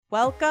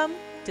Welcome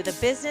to the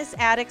Business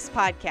Addicts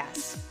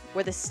Podcast,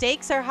 where the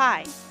stakes are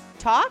high,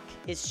 talk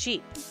is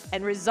cheap,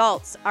 and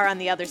results are on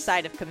the other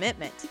side of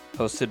commitment.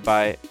 Hosted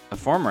by a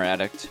former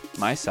addict,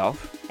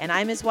 myself, And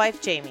I'm his wife,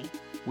 Jaime.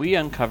 we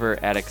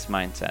uncover addicts'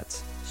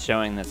 mindsets,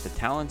 showing that the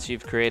talents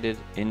you've created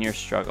in your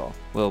struggle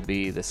will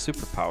be the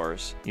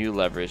superpowers you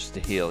leverage to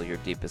heal your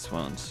deepest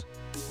wounds.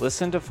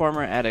 Listen to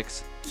former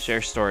addicts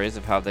share stories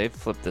of how they've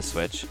flipped the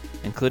switch,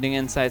 including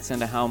insights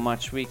into how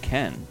much we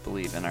can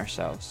believe in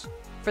ourselves.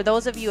 For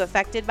those of you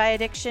affected by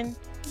addiction,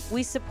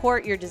 we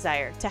support your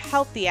desire to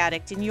help the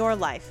addict in your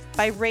life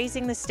by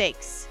raising the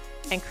stakes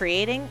and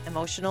creating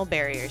emotional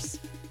barriers.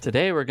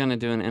 Today we're going to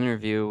do an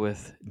interview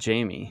with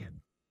Jaime,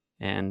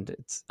 and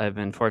I've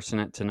been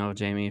fortunate to know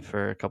Jaime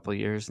for a couple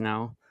years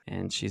now,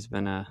 and she's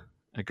been a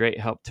great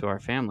help to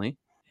our family,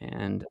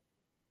 and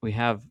we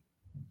have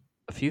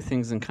a few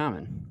things in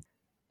common.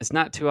 It's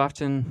not too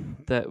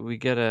often that we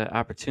get an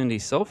opportunity,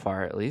 so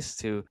far at least,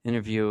 to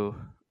interview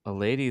a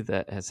lady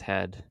that has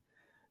had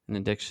an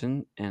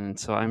addiction, and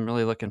so I'm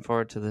really looking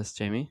forward to this,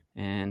 Jaime,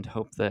 and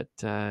hope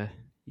that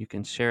you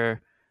can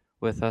share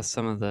with us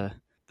some of the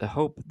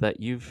hope that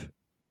you've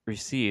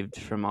received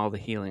from all the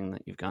healing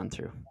that you've gone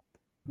through.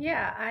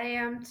 Yeah, I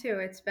am too.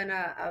 It's been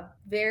a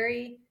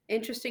very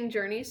interesting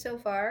journey so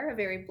far, a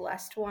very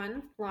blessed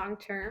one long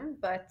term,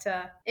 but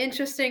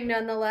interesting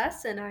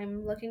nonetheless. And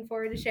I'm looking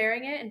forward to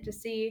sharing it and to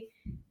see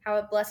how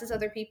it blesses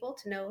other people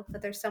to know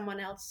that there's someone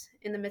else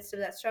in the midst of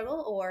that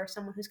struggle or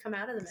someone who's come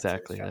out of the midst of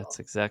the struggle. That's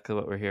exactly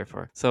what we're here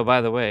for. So,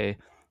 by the way,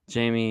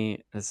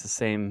 Jaime is the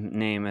same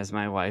name as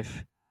my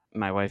wife.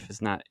 My wife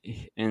is not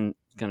going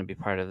to be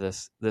part of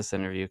this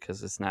interview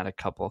because it's not a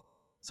couple.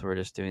 So we're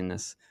just doing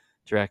this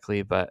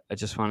directly, but I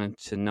just wanted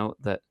to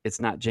note that it's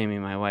not Jaime,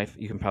 my wife.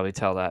 You can probably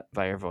tell that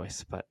by her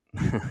voice, but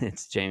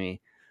it's Jaime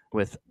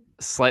with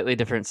slightly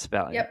different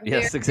spelling. Yep.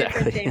 Yes,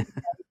 exactly.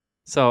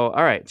 So,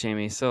 all right,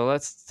 Jaime. So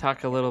let's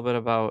talk a little bit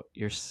about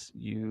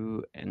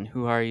you and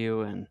who are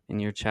you and in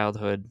your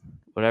childhood,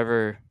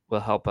 whatever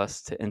will help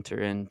us to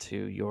enter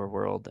into your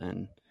world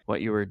and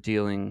what you were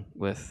dealing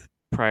with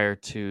prior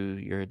to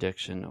your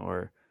addiction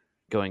or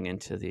going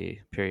into the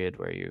period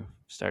where you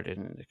started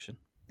an addiction.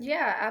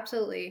 Yeah,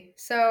 absolutely.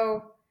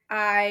 So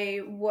I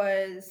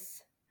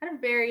had a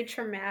very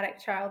traumatic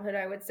childhood,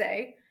 I would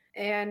say,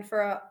 and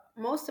for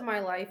most of my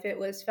life, it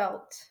was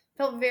felt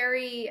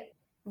very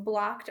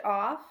blocked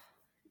off.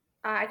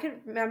 I could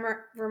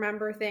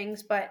remember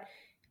things, but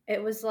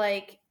it was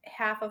like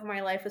half of my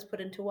life was put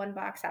into one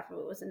box, half of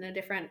it was in a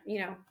different,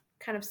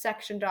 kind of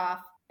sectioned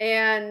off.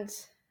 And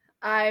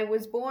I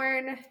was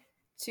born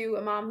to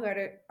a mom who had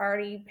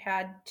already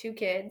had 2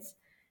 kids,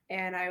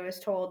 and I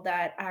was told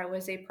that I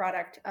was a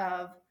product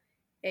of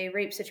a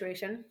rape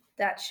situation,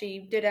 that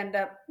she did end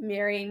up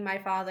marrying my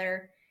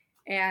father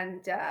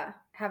and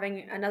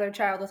having another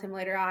child with him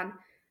later on.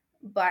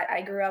 But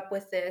I grew up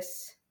with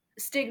this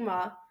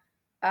stigma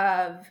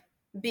of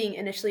being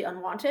initially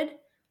unwanted.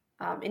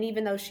 And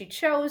even though she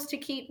chose to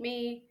keep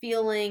me,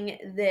 feeling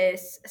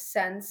this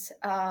sense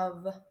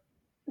of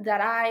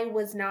that I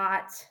was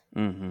not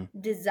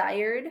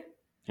desired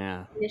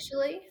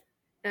initially,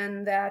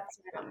 and that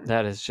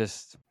that is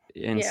just,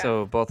 and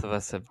so both of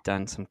us have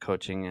done some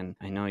coaching, and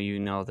I know you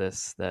know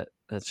this,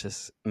 that's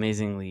just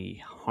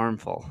amazingly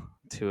harmful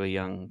to a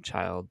young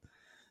child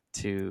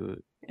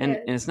and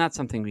it's not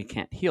something we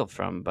can't heal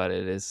from, but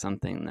it is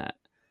something that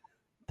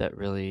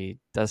really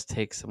does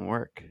take some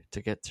work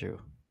to get through.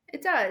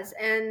 It does.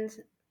 And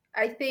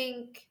I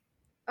think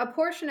a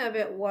portion of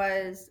it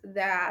was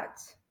that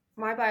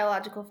my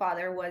biological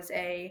father was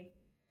a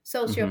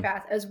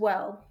sociopath as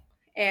well.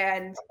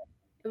 And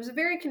it was a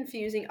very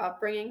confusing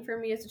upbringing for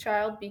me as a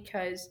child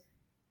because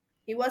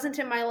he wasn't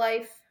in my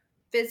life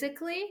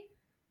physically,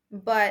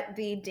 but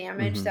the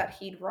damage that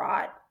he'd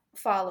wrought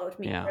followed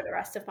me for the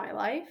rest of my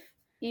life.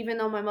 Even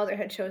though my mother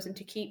had chosen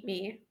to keep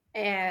me,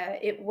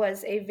 it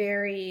was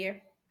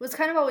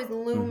kind of always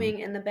looming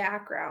in the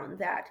background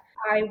that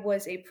I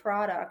was a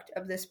product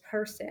of this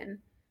person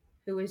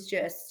who was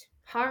just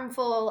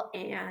harmful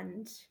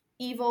and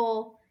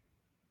evil,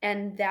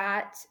 and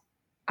that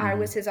I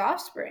was his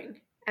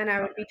offspring. And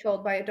I would be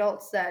told by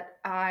adults that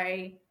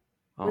I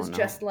was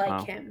just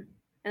like him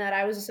and that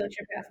I was a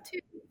sociopath too.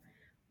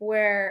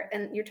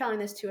 And you're telling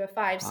this to a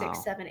 5,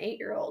 6, 7,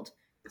 8-year-old.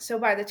 So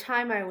by the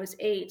time I was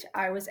 8,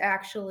 I was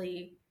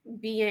actually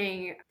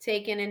being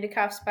taken into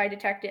cuffs by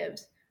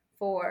detectives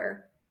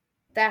for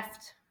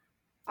theft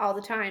all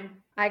the time.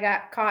 I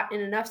got caught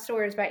in enough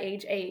stores by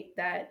age 8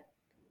 that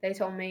they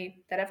told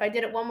me that if I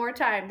did it one more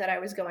time that I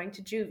was going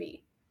to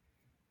juvie.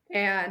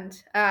 And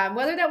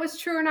whether that was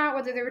true or not,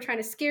 whether they were trying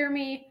to scare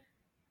me,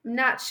 I'm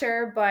not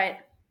sure. But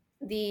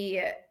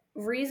the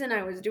reason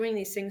I was doing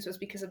these things was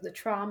because of the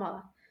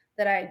trauma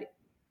that I'd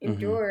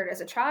endured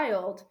as a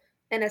child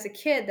and as a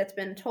kid that's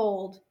been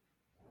told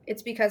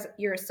it's because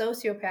you're a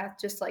sociopath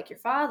just like your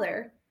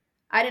father.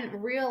 I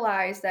didn't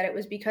realize that it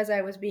was because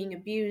I was being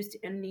abused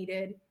and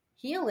needed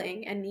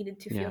healing and needed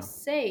to feel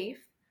safe.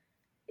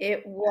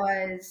 It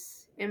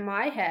was, in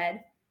my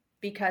head,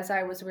 because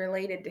I was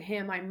related to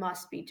him, I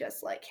must be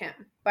just like him.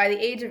 By the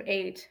age of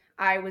 8,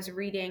 I was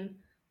reading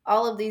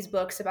all of these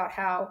books about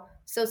how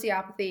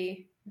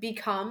sociopathy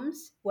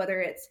becomes,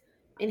 whether it's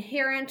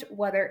inherent,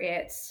 whether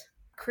it's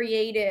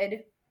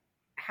created,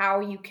 how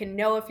you can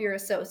know if you're a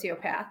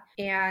sociopath.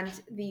 And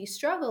the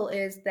struggle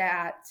is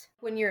that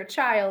when you're a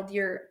child,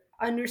 you're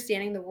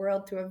understanding the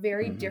world through a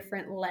very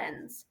different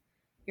lens.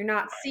 You're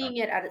not seeing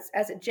it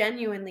as it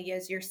genuinely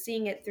is. You're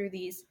seeing it through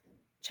these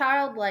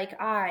childlike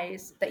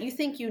eyes that you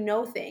think you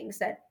know things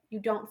that you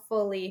don't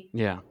fully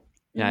Yeah.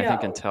 I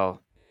think know.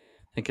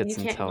 And you it's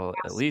can't until at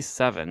grasp. least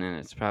 7, and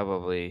it's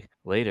probably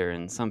later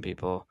in some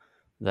people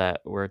that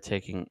we're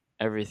taking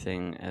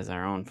everything as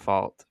our own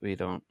fault. We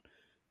don't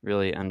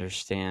really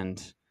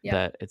understand Yep.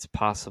 that it's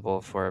possible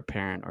for a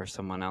parent or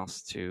someone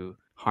else to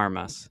harm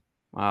us.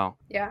 Wow.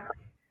 Yeah.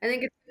 I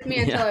think it took me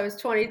until Yeah. I was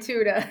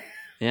 22 to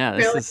Yeah,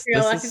 really this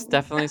realize is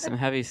definitely that. some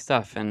heavy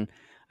stuff, and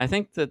I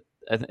think that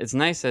it's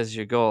nice as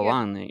you go Yeah.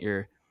 along that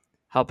you're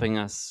helping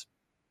us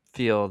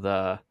feel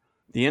the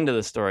end of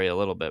the story a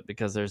little bit,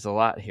 because there's a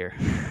lot here.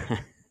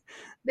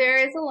 There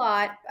is a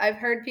lot. I've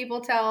heard people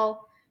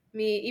tell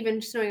me, even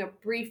just knowing a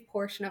brief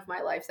portion of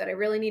my life, that I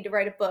really need to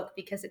write a book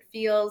because it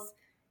feels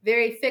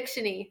very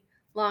fictiony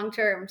long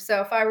term.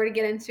 So if I were to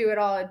get into it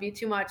all, it'd be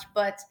too much.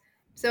 But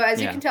so as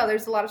you Yeah. can tell,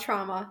 there's a lot of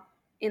trauma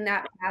in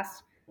that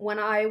past. When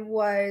I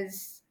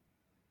was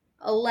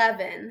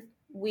 11,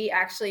 we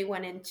actually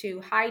went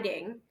into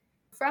hiding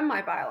from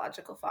my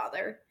biological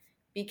father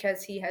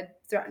because he had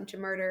threatened to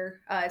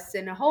murder us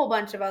and a whole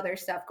bunch of other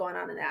stuff going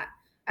on in that.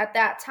 At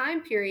that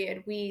time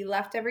period, we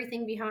left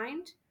everything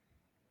behind.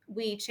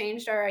 We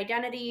changed our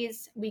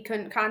identities. We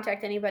couldn't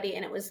contact anybody.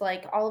 And it was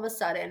like all of a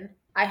sudden,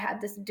 I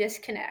had this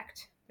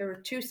disconnect. There were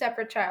two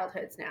separate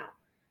childhoods now.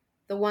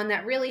 The one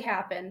that really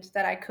happened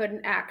that I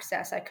couldn't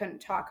access, I couldn't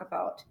talk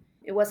about.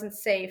 It wasn't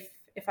safe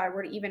if I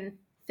were to even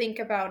think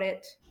about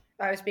it.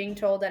 I was being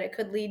told that it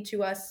could lead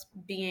to us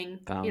being,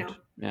 Found.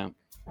 Yeah.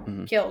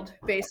 killed,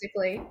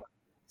 basically.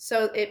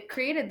 So it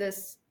created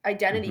this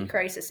identity Mhm.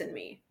 crisis in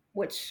me,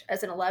 which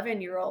as an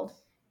 11-year-old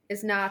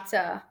is not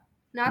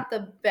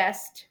the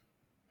best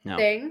No.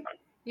 thing.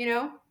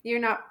 You're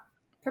not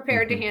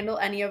prepared to handle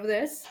any of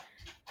this,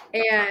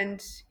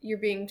 and you're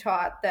being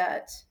taught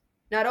that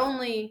not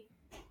only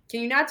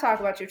can you not talk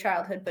about your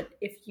childhood, but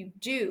if you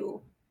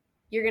do,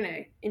 you're going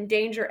to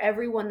endanger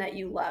everyone that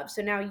you love.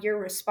 So now you're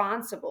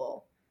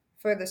responsible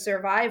for the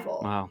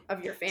survival Wow.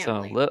 of your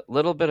So family.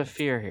 little bit of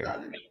fear here.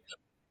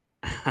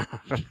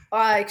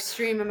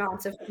 Extreme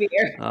amounts of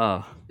fear.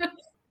 Oh.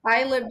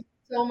 I lived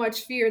so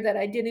much fear that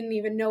I didn't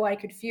even know I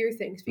could fear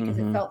things because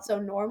it Mhm. felt so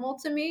normal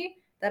to me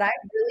that I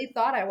really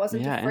thought I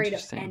wasn't Yeah, afraid of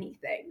interesting.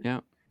 anything. Yeah.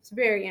 It's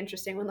very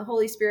interesting when the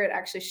Holy Spirit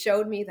actually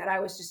showed me that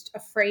I was just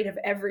afraid of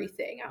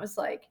everything. I was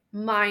like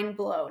mind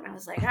blown. I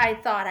was like, I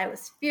thought I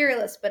was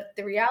fearless, but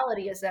the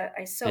reality is that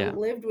I so Yeah.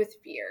 lived with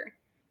fear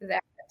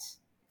that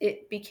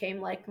it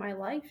became like my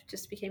life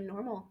just became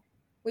normal.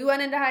 We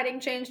went into hiding,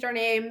 changed our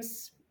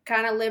names,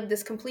 kind of lived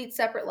this complete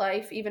separate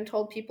life, even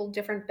told people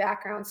different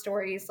background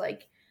stories.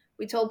 Like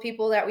we told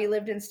people that we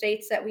lived in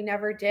states that we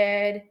never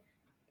did.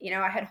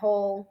 I had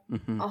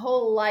Mhm. a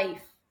whole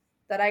life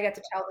that I got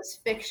to tell this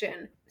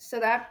fiction. So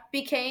that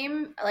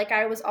became like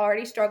I was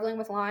already struggling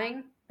with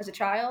lying as a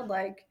child,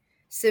 like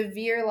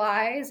severe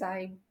lies.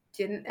 I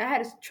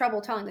had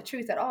trouble telling the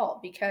truth at all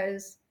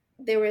because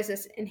there was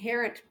this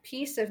inherent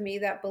piece of me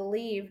that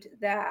believed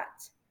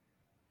that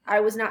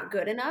I was not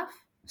good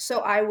enough.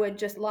 So I would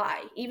just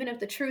lie, even if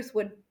the truth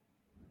would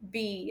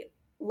be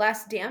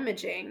less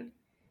damaging.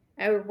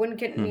 It wouldn't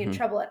get me in Mhm.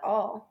 trouble at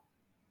all.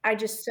 I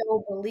just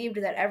so believed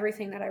that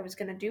everything that I was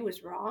going to do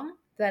was wrong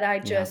that I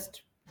Yeah.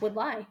 just would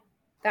lie.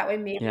 That way,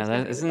 maybe Yeah, that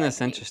somebody would isn't like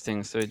this me.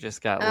 interesting? So we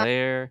just got Uh,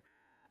 layer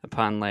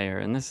upon layer,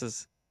 and this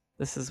is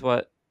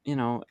what,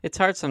 it's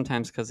hard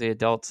sometimes because the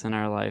adults in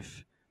our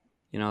life,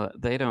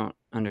 they don't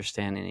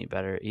understand any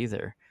better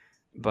either.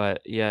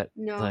 But yet,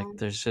 like, no.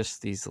 there's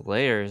just these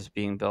layers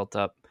being built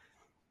up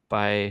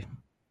by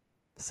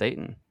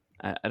Satan.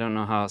 I don't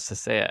know how else to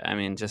say it. I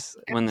mean, just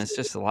when it's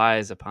Absolutely. just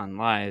lies upon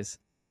lies,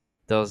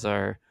 those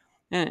are,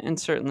 and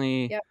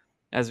certainly Yep.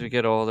 as we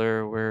get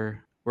older,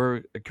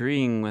 we're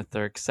agreeing with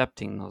or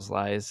accepting those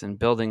lies and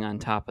building on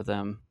top of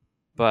them.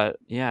 But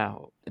yeah,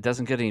 it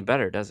doesn't get any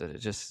better, does it? It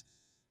just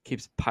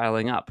keeps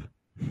piling up.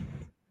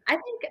 I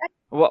think I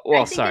Well,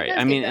 think it sorry. does I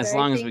get mean, better. as I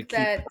long as we think keep,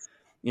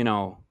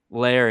 that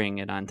layering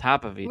it on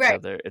top of each right,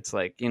 other, it's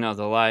like, the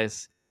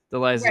lies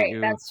that right.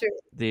 That's true.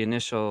 the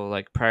initial,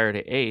 like, prior to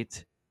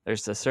 8,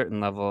 there's a certain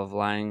level of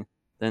lying.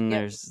 Then Yep.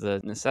 there's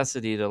the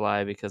necessity to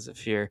lie because of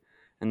fear.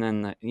 And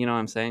then, you know what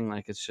I'm saying?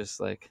 Like, it's just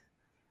like,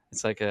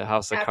 it's like a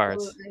house of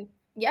cards. Absolutely.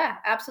 Yeah,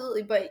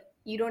 absolutely. But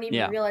you don't even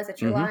Yeah. realize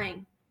that you're Mm-hmm.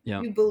 lying.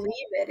 Yeah. You believe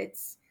it.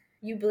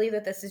 You believe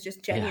that this is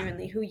just Yeah.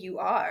 genuinely who you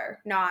are,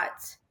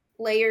 not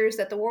layers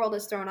that the world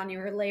has thrown on you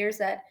or layers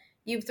that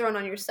you've thrown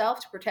on yourself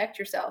to protect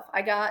yourself.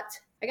 I got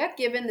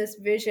given this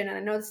vision, and I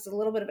know this is a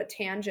little bit of a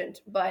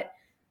tangent, but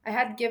I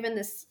had given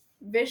this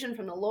vision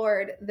from the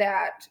Lord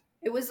that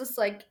it was this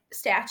like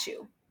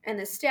statue, and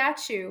the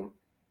statue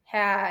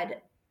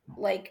had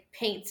like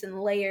paints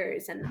and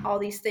layers and all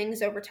these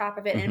things over top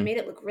of it, and it made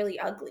it look really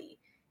ugly.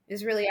 It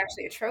was really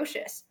actually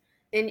atrocious.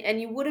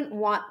 And you wouldn't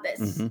want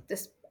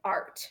this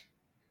art.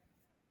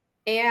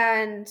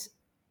 And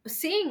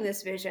seeing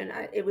this vision,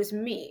 it was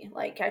me.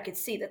 Like I could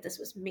see that this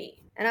was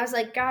me. And I was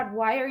like, God,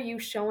 why are you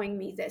showing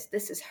me this?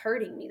 This is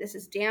hurting me. This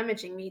is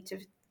damaging me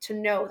to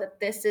know that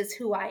this is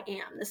who I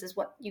am. This is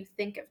what you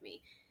think of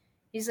me.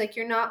 He's like,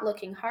 you're not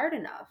looking hard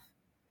enough.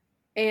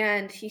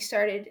 And he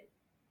started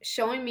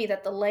showing me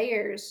that the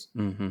layers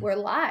were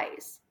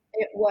lies.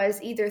 It was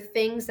either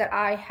things that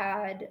I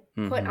had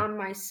put on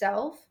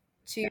myself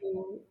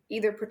to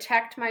either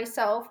protect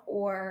myself,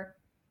 or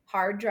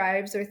hard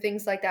drives or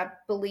things like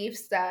that,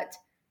 beliefs that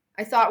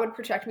I thought would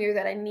protect me or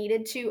that I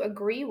needed to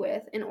agree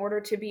with in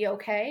order to be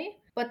okay.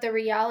 But the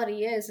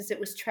reality is it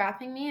was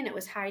trapping me and it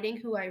was hiding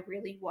who I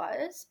really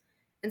was.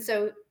 And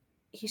so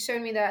he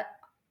showed me that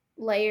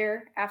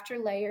layer after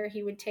layer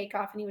he would take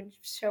off, and he would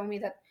show me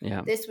that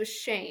this was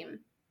shame.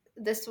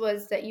 This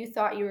was that you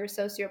thought you were a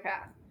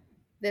sociopath.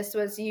 This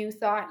was you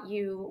thought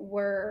you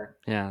were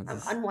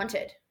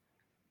unwanted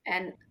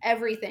and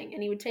everything.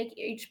 And he would take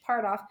each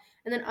part off.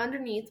 And then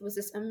underneath was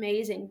this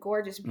amazing,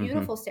 gorgeous,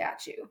 beautiful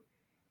statue.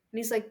 And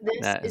he's like,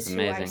 this is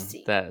amazing. Who I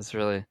see. That is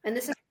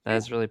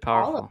really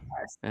powerful. All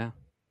of us. Yeah.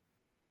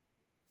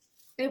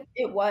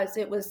 It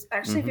was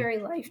actually very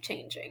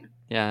life-changing.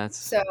 Yeah.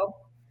 So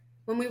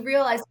when we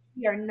realize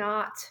we are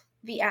not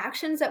the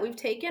actions that we've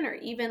taken, or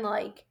even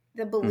like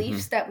the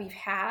beliefs that we've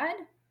had,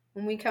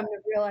 when we come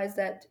to realize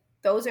that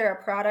those are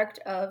a product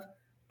of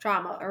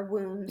trauma or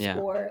wounds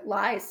or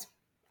lies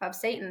of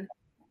Satan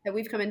that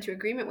we've come into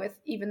agreement with,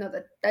 even though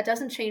that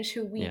doesn't change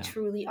who we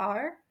truly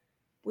are.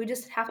 We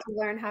just have to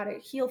learn how to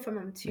heal from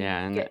them to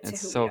and get to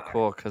it's who so we are.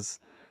 cool because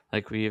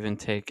like we even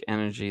take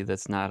energy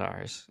that's not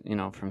ours,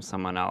 from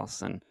someone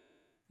else, and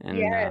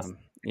yes,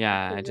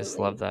 I just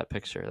love that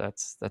picture.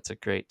 That's a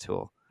great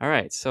tool. All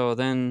right, so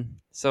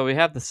we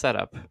have the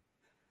setup.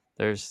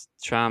 There's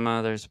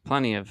trauma. There's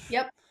plenty of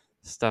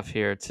stuff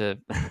here to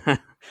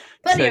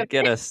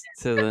get us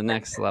to the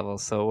next level.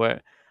 So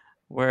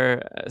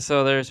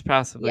so there's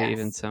possibly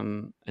even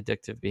some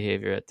addictive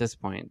behavior at this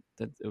point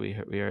that we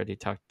already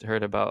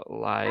heard about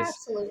lies.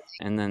 Absolutely.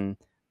 And then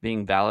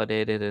being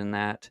validated in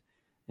that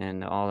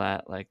and all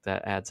that, like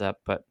that adds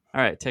up. But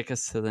all right, take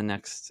us to the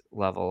next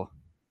level.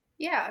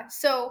 Yeah.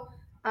 So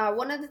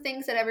one of the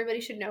things that everybody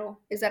should know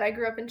is that I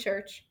grew up in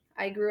church.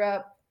 I grew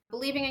up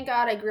believing in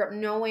God. I grew up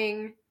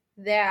knowing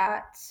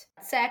that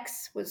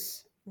sex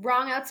was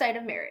wrong outside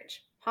of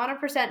marriage.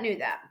 100% knew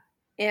that.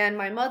 And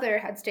my mother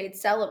had stayed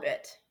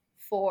celibate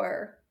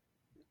for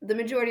the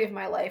majority of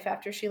my life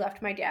after she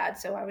left my dad.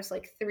 So I was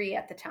like 3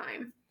 at the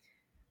time.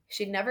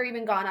 She'd never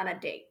even gone on a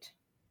date.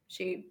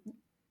 She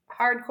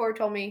hardcore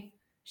told me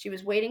she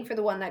was waiting for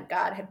the one that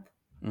God had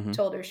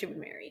told her she would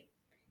marry.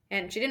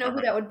 And she didn't know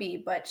who that would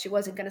be, but she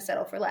wasn't going to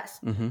settle for less,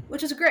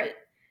 which is great.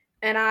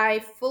 And I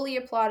fully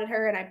applauded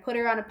her, and I put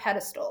her on a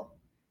pedestal.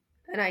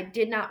 And I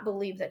did not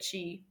believe that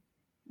she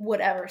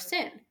would ever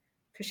sin,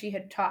 because she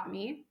had taught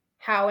me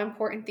how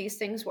important these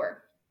things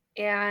were.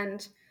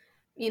 And,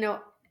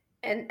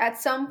 and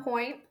at some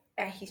point,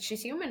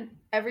 she's human.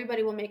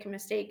 Everybody will make a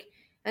mistake.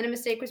 And a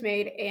mistake was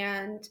made,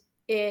 and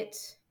it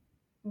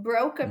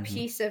broke a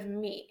piece of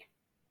me,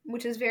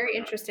 which is very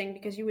interesting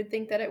because you would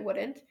think that it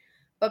wouldn't.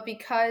 But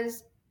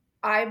because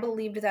I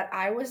believed that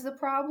I was the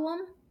problem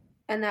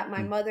and that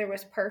my mother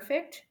was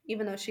perfect,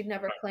 even though she'd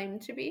never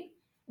claimed to be,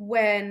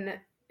 when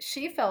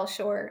she fell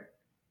short,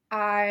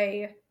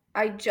 I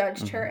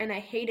judged her and I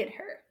hated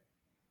her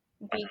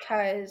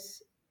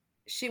because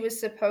she was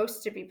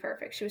supposed to be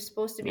perfect. She was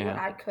supposed to be what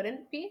I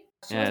couldn't be.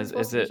 She wasn't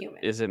supposed to be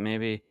human. Is it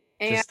maybe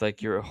just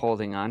like you're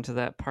holding on to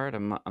that part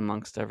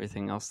amongst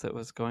everything else that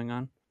was going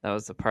on? That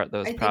was the part that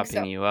was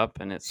propping you up,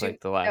 and it's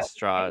like the last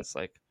straw. It's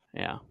like,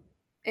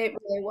 it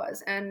really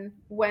was. And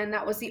when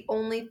that was the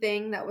only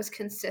thing that was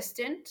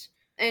consistent,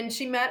 and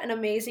she met an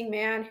amazing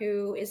man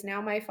who is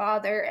now my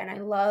father, and I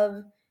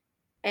love,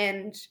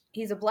 and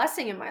he's a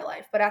blessing in my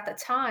life. But at the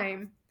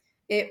time,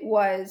 it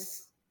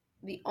was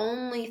the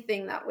only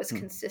thing that was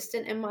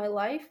consistent in my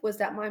life was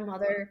that my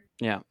mother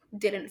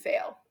didn't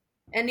fail.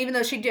 And even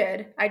though she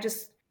did,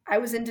 I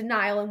was in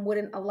denial and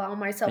wouldn't allow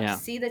myself to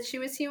see that she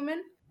was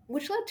human,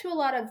 which led to a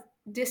lot of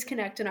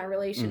disconnect in our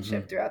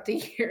relationship throughout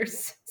the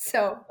years.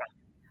 So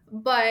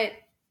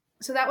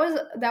that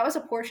was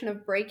a portion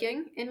of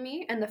breaking in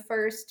me. And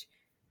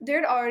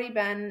there'd already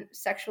been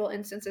sexual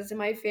instances in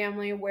my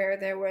family where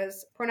there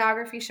was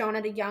pornography shown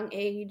at a young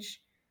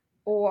age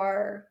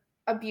or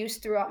abuse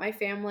throughout my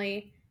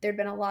family. There'd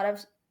been a lot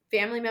of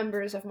family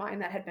members of mine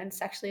that had been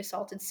sexually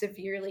assaulted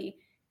severely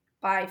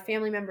by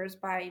family members,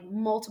 by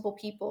multiple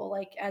people,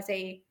 like as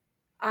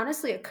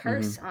honestly a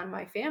curse on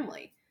my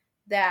family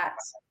that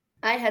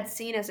I had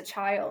seen as a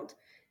child.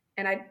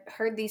 And I'd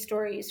heard these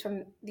stories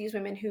from these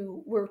women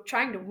who were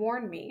trying to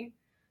warn me,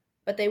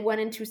 but they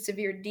went into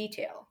severe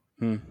detail.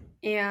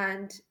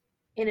 And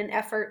in an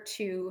effort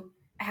to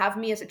have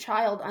me as a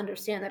child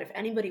understand that if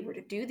anybody were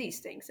to do these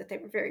things, that they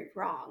were very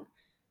wrong.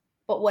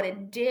 But what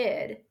it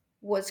did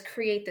was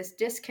create this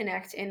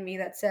disconnect in me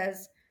that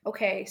says,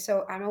 okay,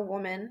 so I'm a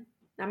woman,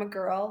 I'm a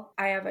girl,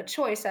 I have a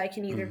choice. I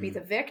can either be Mm-hmm.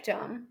 the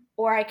victim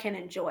or I can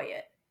enjoy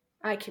it.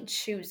 I can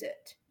choose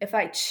it. If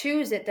I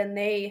choose it, then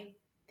the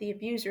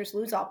abusers,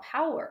 lose all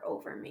power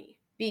over me,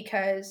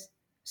 because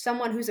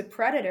someone who's a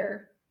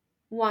predator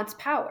wants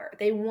power.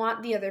 They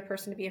want the other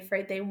person to be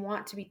afraid. They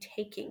want to be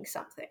taking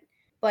something.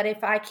 But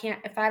if I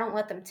don't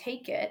let them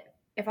take it,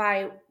 if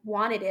I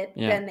wanted it,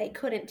 Yeah. then they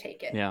couldn't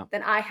take it. Yeah.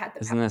 Then I had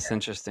the Isn't power. this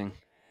interesting?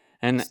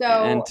 And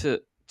So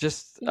to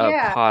just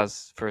yeah,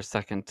 pause for a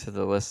second to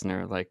the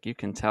listener, like you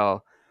can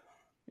tell,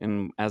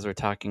 and as we're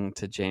talking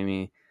to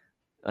Jaime,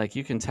 like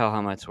you can tell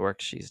how much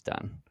work she's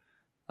done.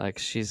 Like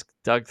she's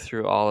dug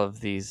through all of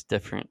these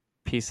different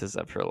pieces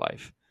of her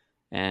life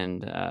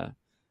and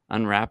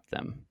unwrapped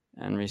them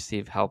and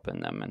received help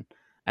in them. And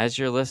as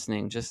you're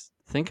listening, just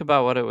think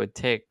about what it would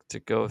take to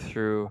go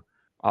through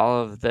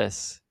all of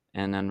this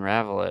and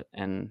unravel it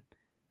and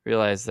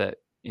realize that,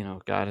 you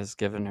know, God has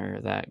given her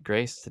that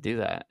grace to do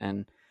that.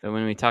 And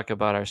when we talk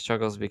about our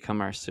struggles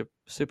become our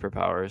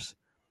superpowers,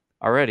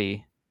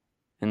 already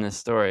in this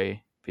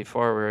story,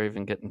 before we're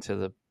even getting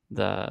to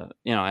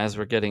as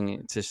we're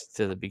getting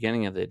to the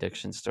beginning of the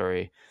addiction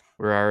story,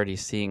 we're already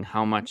seeing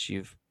how much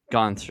you've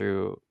gone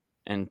through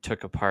and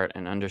took apart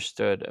and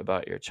understood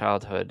about your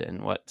childhood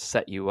and what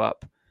set you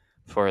up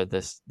for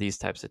these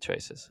types of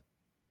choices.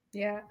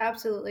 yeah,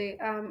 absolutely.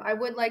 I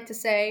would like to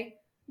say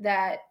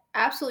that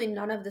absolutely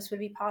none of this would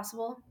be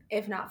possible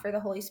if not for the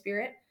Holy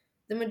Spirit.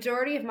 The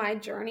majority of my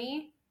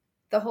journey,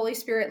 the Holy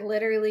Spirit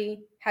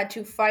literally had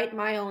to fight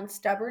my own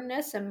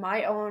stubbornness and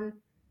my own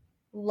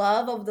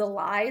love of the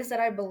lies that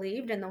I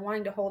believed and the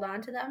wanting to hold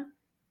on to them.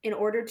 In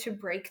order to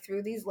break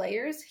through these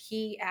layers,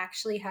 he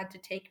actually had to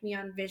take me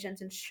on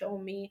visions and show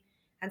me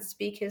and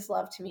speak his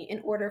love to me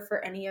in order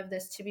for any of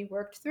this to be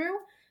worked through.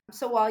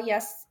 So while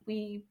yes,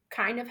 we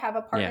kind of have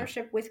a Yeah.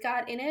 partnership with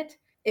God in it,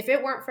 if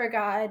it weren't for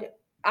God,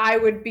 I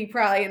would be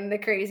probably in the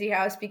crazy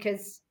house,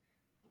 because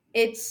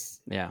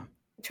it's Yeah.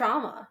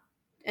 trauma,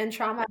 and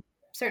trauma at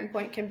a certain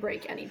point can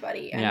break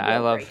anybody and Yeah.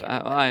 will break I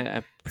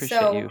anybody.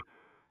 appreciate So you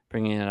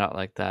bringing it out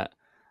like that.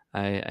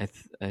 I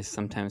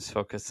sometimes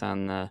focus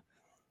on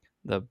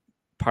the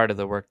part of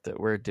the work that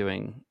we're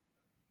doing,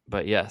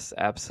 but yes,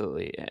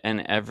 absolutely.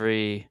 And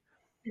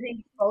I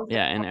think both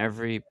yeah, are and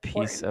every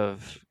piece important.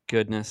 of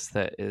goodness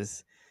that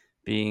is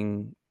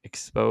being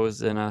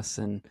exposed in us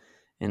and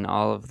in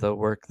all of the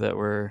work that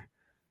we're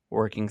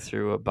working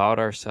through about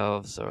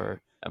ourselves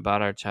or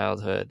about our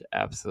childhood,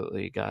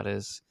 absolutely God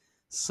is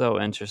so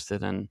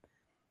interested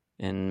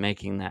in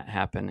making that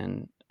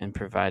happen and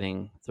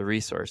providing the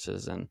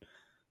resources. And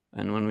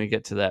when we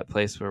get to that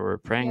place where we're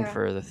praying Yeah,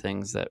 for the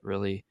things that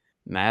really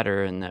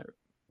matter and that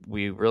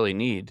we really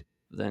need,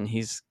 then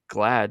he's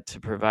glad to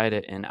provide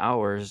it in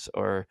hours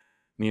or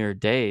mere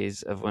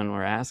days of when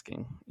we're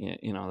asking.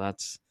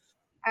 That's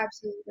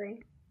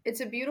absolutely.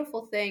 It's a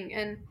beautiful thing.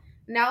 And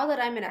now that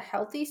I'm in a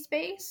healthy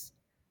space,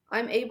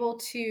 I'm able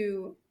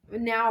to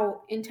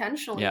now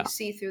intentionally yeah.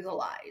 see through the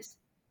lies.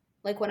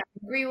 Like when I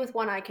agree with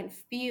one, I can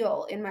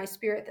feel in my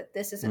spirit that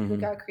this isn't who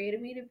Hmm. God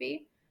created me to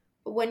be.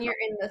 But when you're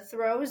in the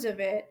throes of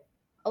it,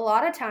 a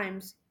lot of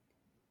times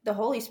the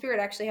Holy Spirit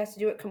actually has to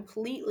do it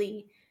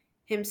completely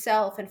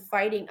himself and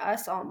fighting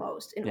us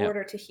almost in Yep.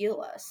 order to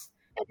heal us.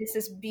 And it's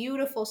this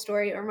beautiful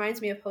story. It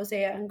reminds me of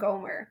Hosea and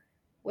Gomer,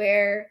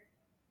 where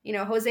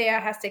Hosea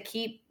has to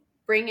keep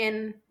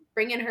bringing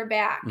her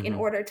back in Hmm.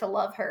 order to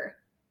love her,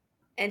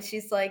 and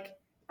she's like,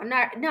 I'm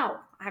not, no,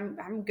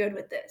 I'm good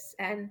with this.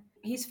 And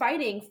he's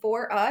fighting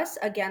for us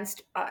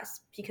against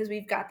us because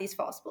we've got these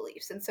false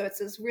beliefs. And so it's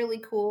this really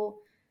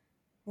cool,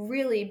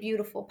 really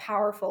beautiful,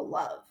 powerful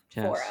love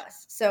for Yes.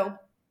 us. So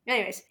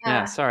anyways,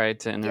 Yeah. Sorry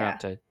to yeah,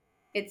 interrupt.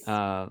 it's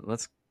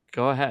Let's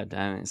go ahead.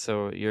 I mean,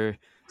 so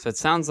it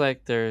sounds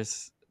like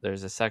there's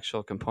a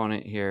sexual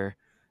component here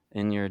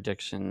in your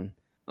addiction.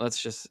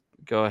 Let's just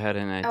go ahead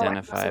and oh,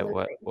 identify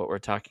absolutely. what we're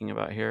talking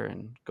about here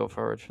and go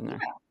forward from Yeah,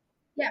 there.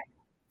 yeah,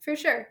 for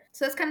sure.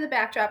 So that's kind of the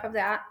backdrop of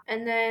that.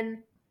 And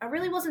then I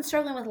really wasn't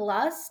struggling with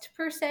lust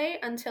per se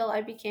until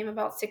I became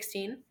about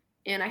 16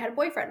 and I had a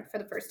boyfriend for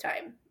the first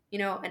time,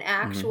 an Hmm.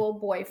 actual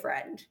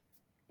boyfriend.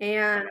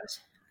 And I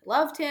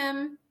loved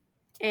him.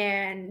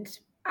 And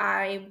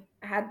I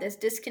had this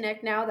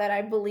disconnect now that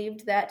I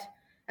believed that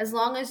as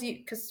long as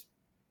because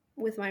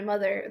with my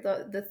mother,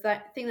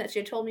 the thing that she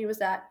had told me was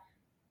that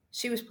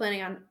she was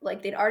planning on,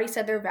 like, they'd already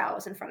said their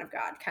vows in front of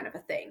God, kind of a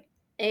thing.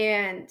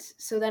 And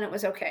so then it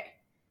was okay.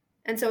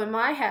 And so in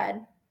my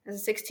head, as a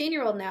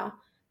 16-year-old now,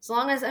 as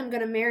long as I'm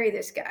going to marry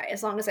this guy,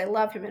 as long as I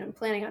love him and I'm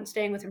planning on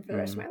staying with him for the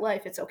rest of Hmm. my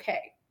life, it's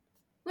okay.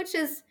 Which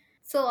is,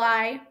 it's a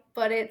lie,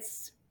 but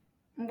it's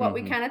what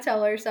we Hmm. kind of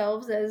tell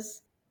ourselves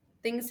as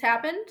things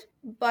happened.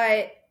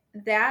 But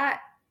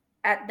that,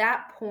 at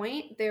that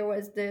point, there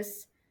was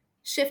this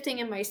shifting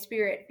in my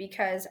spirit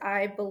because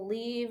I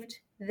believed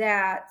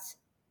that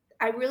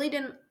I really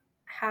didn't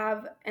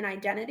have an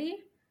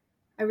identity.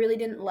 I really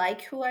didn't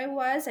like who I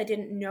was. I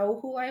didn't know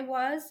who I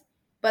was.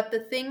 But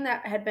the thing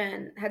that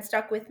had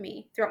stuck with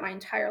me throughout my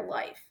entire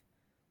life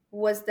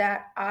was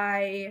that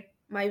my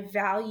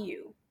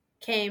value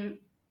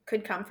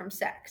could come from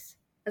sex.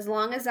 As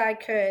long as I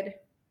could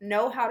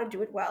know how to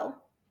do it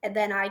well, and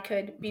then I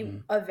could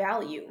be of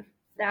value.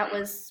 That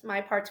was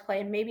my part to play.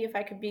 And maybe if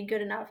I could be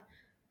good enough,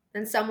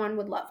 then someone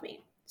would love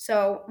me.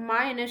 So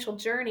my initial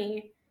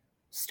journey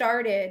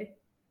started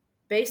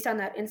based on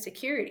that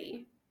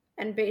insecurity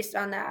and based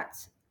on that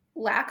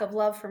lack of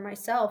love for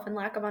myself and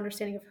lack of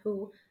understanding of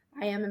who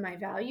I am and my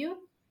value.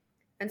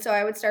 And so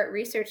I would start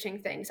researching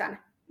things on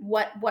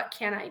what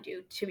can I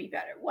do to be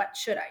better? What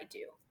should I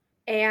do?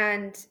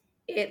 And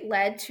it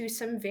led to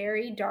some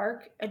very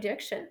dark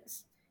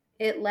addictions.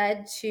 It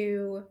led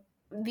to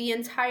the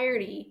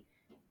entirety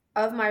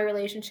of my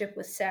relationship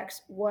with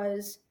sex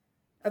was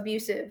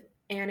abusive,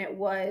 and it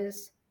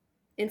was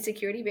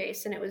insecurity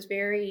based, and it was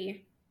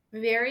very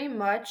very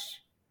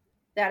much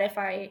that if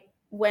I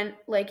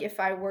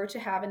were to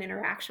have an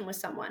interaction with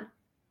someone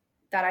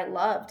that I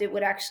loved, it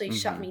would actually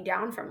shut me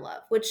down from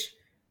love, which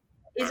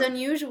is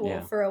unusual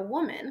Yeah. for a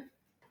woman,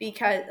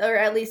 because, or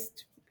at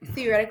least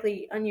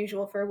theoretically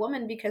unusual for a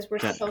woman, because we're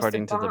supposed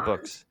According to to the bond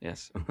books,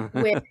 yes.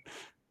 with,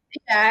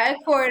 yeah,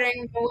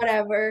 according to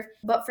whatever.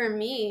 But for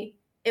me,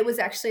 it was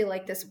actually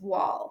like this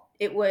wall.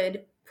 It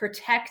would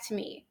protect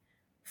me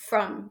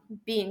from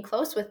being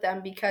close with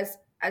them, because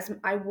as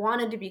I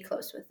wanted to be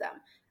close with them,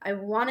 I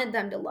wanted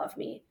them to love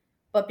me.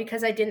 But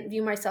because I didn't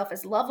view myself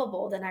as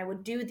lovable, then I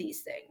would do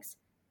these things.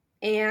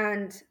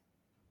 And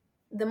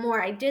the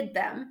more I did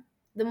them,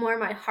 the more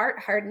my heart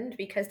hardened,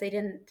 because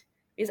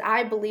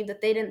I believed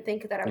that they didn't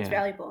think that I was Yeah.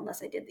 valuable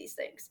unless I did these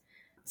things.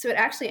 So it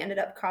actually ended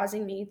up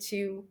causing me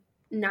to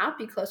not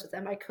be close with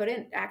them. I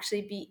couldn't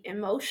actually be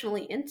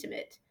emotionally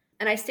intimate.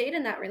 And I stayed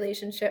in that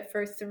relationship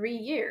for 3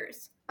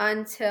 years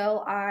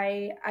until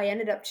I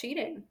ended up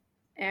cheating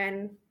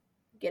and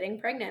getting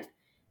pregnant.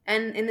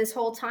 And in this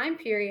whole time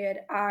period,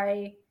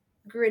 I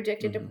grew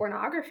addicted to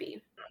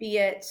pornography, be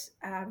it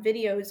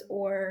videos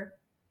or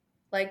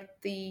like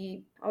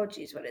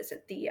what is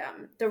it,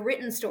 the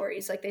written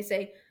stories, like they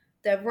say,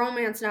 the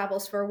romance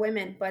novels for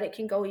women, but it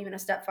can go even a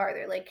step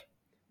farther. Like,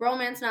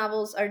 romance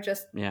novels are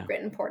just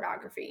written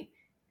pornography,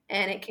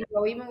 and it can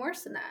go even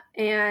worse than that.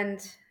 And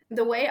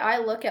the way I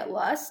look at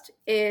lust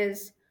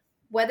is,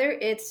 whether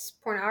it's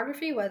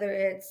pornography, whether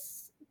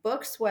it's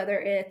books, whether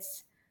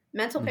it's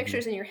mental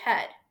pictures in your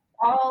head,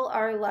 all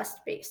are lust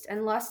based.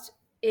 And lust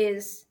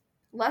is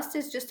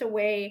just a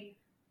way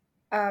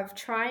of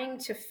trying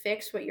to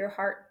fix what your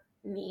heart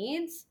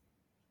needs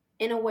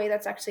in a way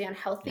that's actually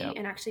unhealthy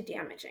and actually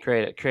damaging.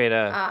 Create So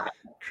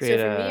for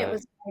me, it a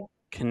was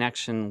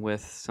connection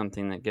with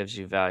something that gives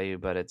you value,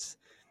 but it's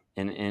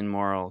an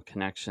immoral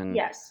connection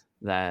yes,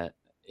 that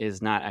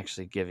is not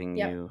actually giving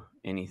you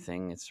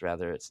anything. It's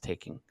rather it's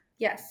taking.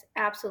 yes,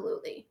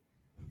 absolutely.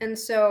 And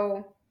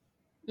so,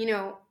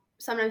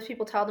 sometimes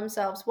people tell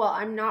themselves, well,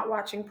 I'm not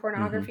watching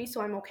pornography,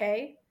 so I'm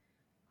okay.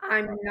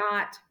 I'm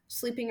not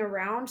sleeping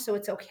around, so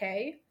it's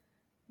okay.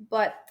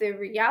 But the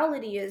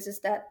reality is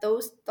that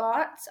those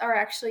thoughts are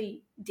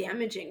actually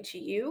damaging to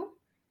you.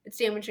 It's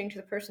damaging to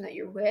the person that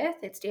you're with.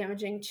 It's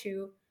damaging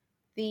to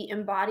the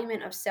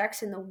embodiment of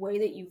sex in the way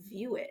that you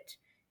view it.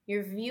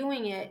 You're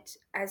viewing it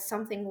as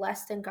something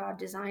less than God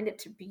designed it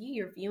to be.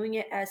 You're viewing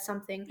it as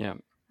something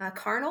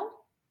carnal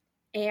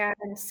and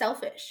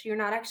selfish. You're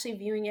not actually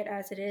viewing it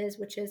as it is,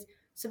 which is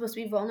supposed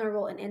to be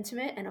vulnerable and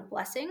intimate and a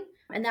blessing.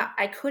 And that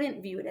I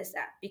couldn't view it as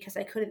that, because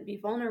I couldn't be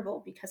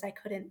vulnerable, because I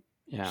couldn't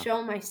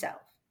show myself.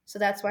 So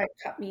that's why it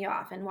cut me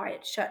off, and why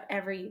it shut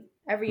every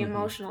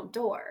emotional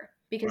door,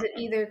 because it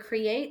either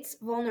creates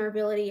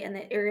vulnerability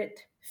or it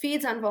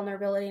feeds on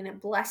vulnerability and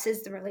it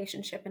blesses the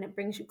relationship and it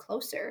brings you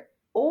closer,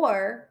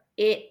 or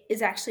it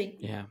is actually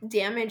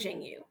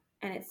damaging you,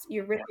 and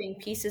you're ripping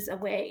pieces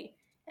away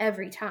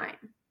every time,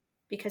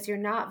 because you're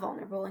not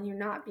vulnerable and you're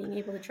not being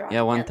able to draw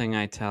together. One thing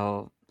I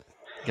tell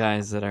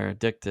guys that are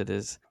addicted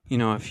is,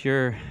 if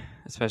you're,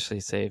 especially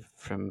say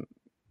from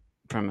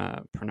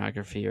a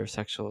pornography or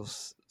sexual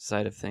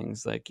side of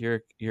things, like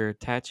you're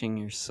attaching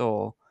your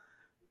soul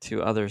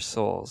to other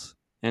souls.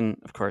 And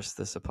of course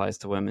this applies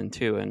to women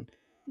too. And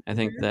I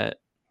think that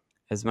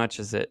as much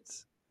as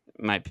it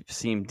might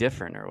seem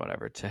different or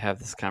whatever to have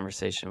this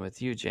conversation with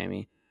you,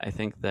 Jaime, I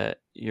think that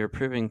you're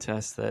proving to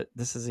us that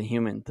this is a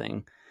human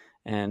thing,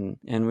 and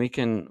we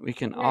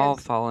can all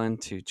fall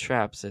into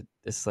traps.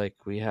 It's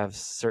like we have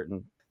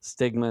certain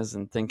stigmas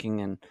and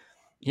thinking, and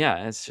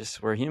it's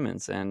just we're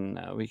humans, and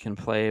we can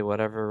play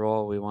whatever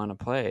role we want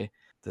to play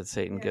that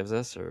Satan gives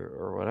us,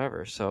 or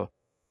whatever. So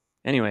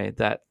anyway,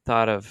 that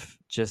thought of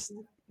just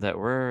that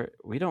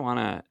we don't want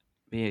to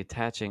be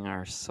attaching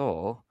our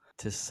soul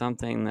to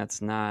something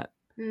that's not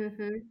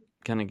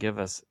going to give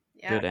us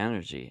good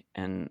energy.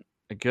 And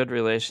a good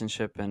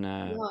relationship and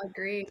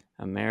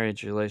a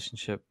marriage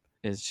relationship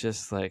is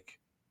just like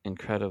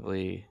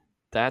incredibly,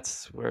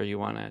 that's where you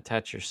want to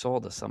attach your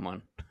soul to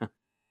someone.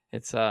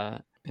 It's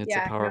a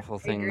powerful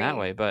thing that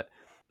way. But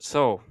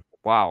so,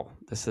 wow,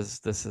 this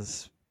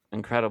is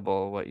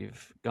incredible what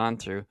you've gone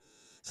through.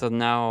 So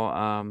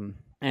now,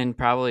 and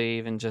probably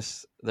even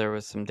just there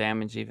was some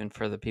damage even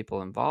for the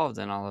people involved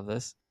in all of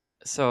this.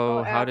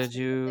 So Oh, how did absolutely.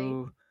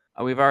 you?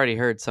 We've already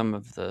heard some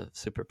of the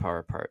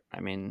superpower part. I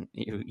mean,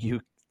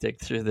 you dig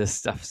through this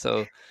stuff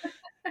so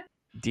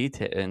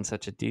detail in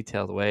such a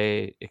detailed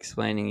way,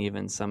 explaining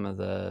even some of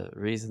the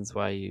reasons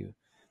why you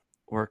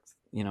worked.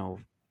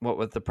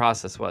 What the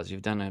process was.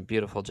 You've done a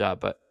beautiful job,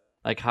 but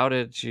like, how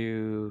did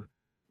you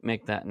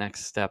make that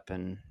next step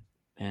and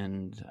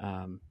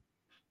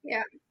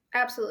Yeah,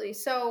 absolutely.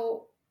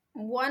 So,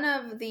 one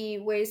of the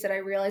ways that I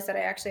realized that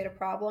I actually had a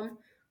problem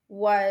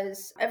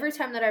was every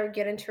time that I would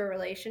get into a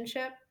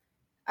relationship,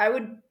 I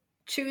would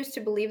choose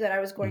to believe that I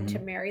was going to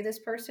mm-hmm, marry this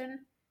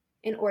person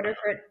in order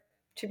for it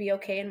to be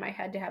okay in my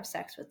head to have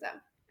sex with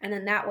them. And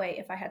then that way,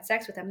 if I had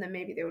sex with them, then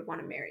maybe they would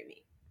want to marry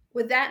me.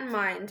 With that in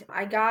mind,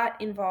 I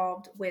got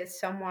involved with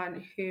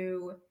someone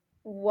who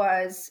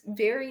was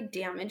very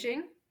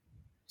damaging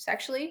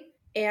sexually.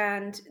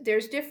 And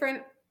there's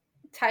different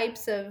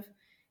types of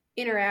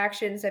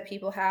interactions that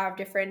people have,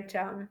 different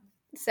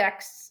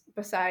sex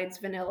besides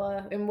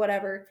vanilla and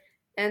whatever.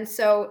 And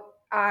so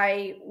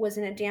I was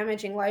in a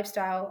damaging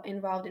lifestyle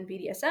involved in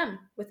BDSM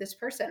with this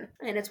person.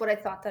 And it's what I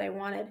thought that I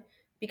wanted.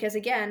 Because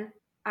again,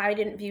 I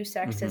didn't view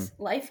sex mm-hmm. as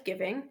life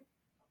giving,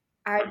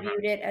 I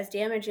viewed it as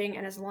damaging.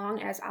 And as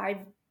long as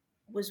I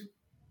was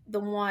the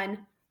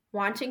one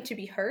wanting to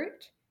be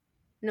hurt,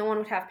 no one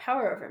would have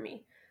power over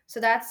me. So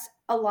that's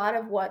a lot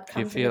of what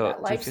comes into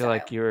that Do you feel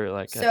like lifestyle. you were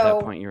like at that So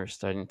point you were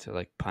starting to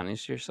like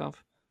punish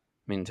yourself?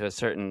 I mean, to a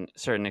certain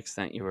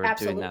extent, you were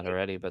doing that absolutely.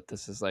 already, but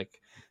this is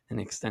like an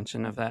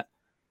extension of that.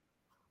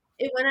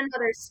 It went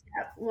another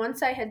step.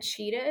 Once I had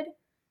cheated,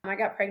 I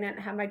got pregnant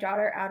and had my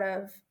daughter out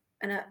of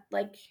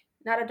like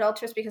not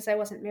adulterous because I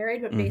wasn't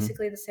married, but Mm-hmm.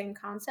 basically the same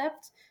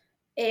concept.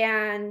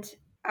 And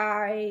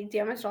I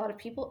damaged a lot of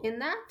people in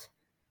that,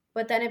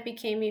 but then it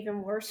became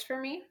even worse for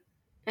me.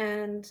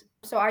 And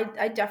so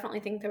I definitely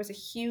think there was a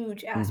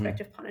huge Mm-hmm.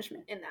 aspect of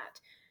punishment in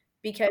that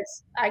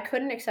because I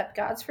couldn't accept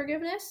God's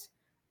forgiveness.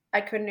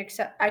 I could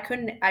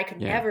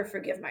Yeah. never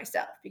forgive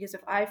myself because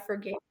if I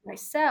forgave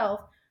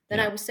myself, then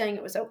I Yeah. was saying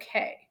it was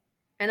okay.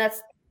 And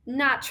that's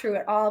not true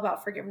at all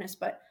about forgiveness,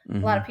 but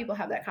a lot Mm-hmm. of people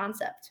have that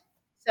concept.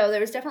 So there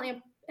was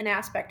definitely an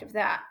aspect of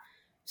that.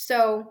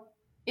 So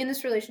in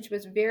this relationship, it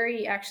was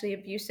very actually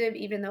abusive,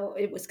 even though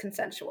it was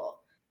consensual.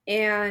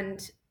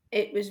 And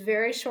it was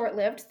very short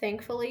lived,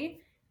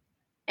 thankfully.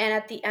 And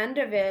at the end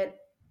of it,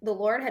 the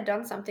Lord had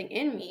done something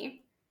in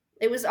me.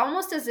 It was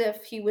almost as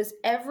if He was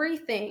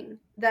everything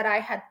that I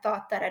had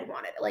thought that I'd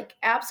wanted, like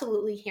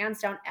absolutely, hands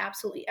down,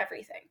 absolutely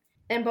everything.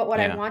 And but what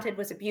I Yeah. wanted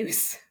was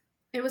abuse.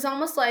 It was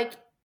almost like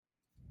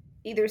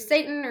either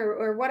Satan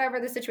or whatever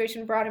the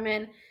situation brought him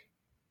in,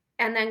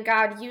 and then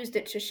God used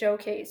it to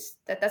showcase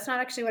that that's not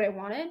actually what I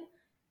wanted.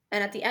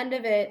 And at the end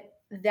of it,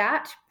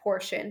 that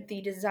portion,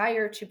 the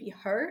desire to be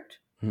hurt,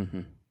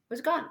 Mm-hmm.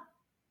 was gone.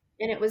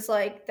 And it was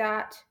like,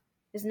 that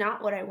is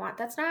not what I want.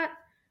 That's not,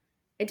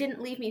 it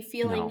didn't leave me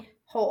No. feeling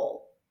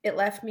whole. It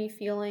left me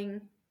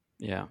feeling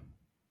Yeah.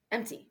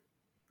 empty.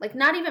 Like,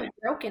 not even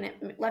broken,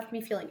 it left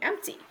me feeling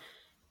empty.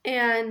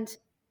 And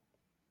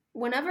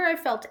whenever I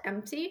felt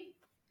empty,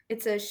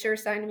 it's a sure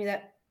sign to me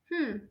that,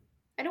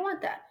 I don't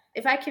want that.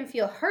 If I can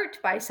feel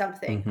hurt by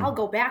something, Mm-hmm. I'll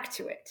go back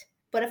to it.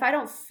 But if I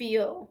don't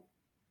feel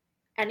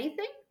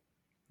anything,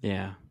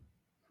 Yeah.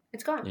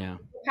 it's gone. Yeah.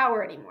 No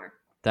power anymore.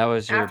 That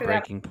was your After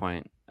that, breaking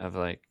point of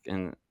like,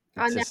 and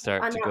on to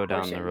start on to that go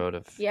down the portion, road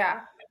of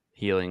yeah,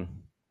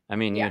 healing. I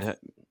mean, yes,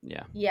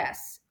 yeah.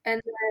 yes,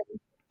 and then,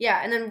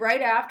 yeah, and then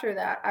right after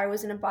that, I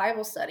was in a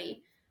Bible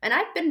study, and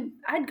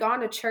I'd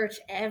gone to church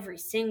every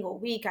single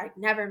week. I'd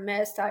never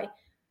missed. I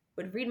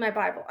would read my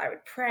Bible. I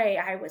would pray.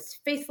 I was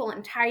faithful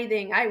in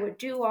tithing. I would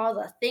do all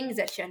the things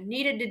that you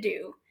needed to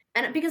do.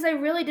 And because I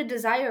really did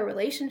desire a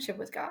relationship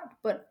with God.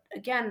 But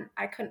again,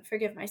 I couldn't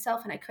forgive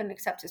myself and I couldn't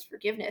accept his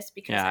forgiveness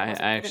because Yeah, I I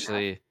wasn't good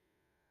enough. actually,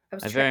 I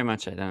was I trapped. very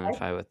much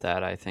identify with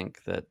that. I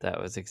think that that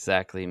was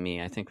exactly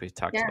me. I think we've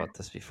talked Yeah, about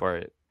this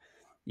before.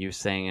 You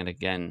saying it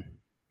again.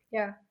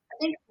 yeah. I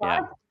think a lot Yeah.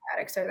 of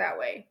addicts are that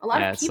way. A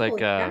lot Yeah, of people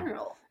in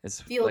general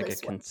it's feel like a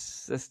this way.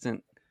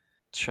 consistent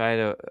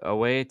a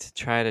way to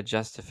try to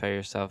justify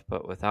yourself,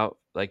 but without,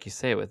 like you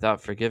say,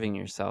 without forgiving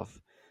yourself,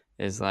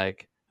 is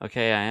like,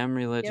 okay, I am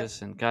Yep,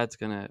 religious and God's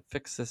gonna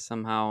fix this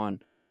somehow,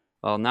 and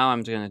well, now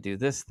I'm gonna do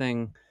this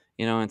thing,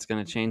 it's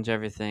gonna change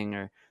everything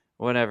or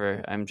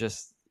whatever. I'm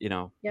just,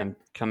 I'm yep,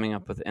 coming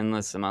up with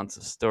endless amounts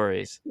of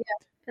stories. yeah.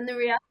 And the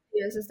reality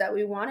is that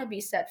we want to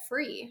be set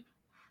free,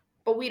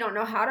 but we don't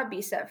know how to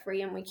be set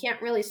free, and we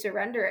can't really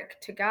surrender it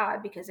to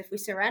God because if we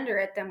surrender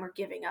it, then we're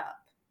giving up.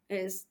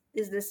 Is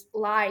this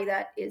lie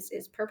that is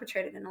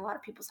perpetrated in a lot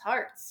of people's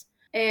hearts,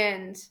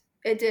 and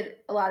it did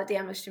a lot of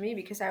damage to me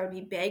because I would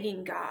be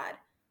begging God,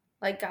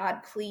 like,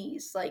 God,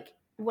 please, like,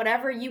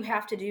 whatever you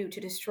have to do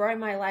to destroy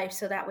my life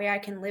so that way I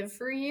can live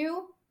for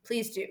you,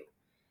 please do.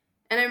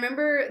 And I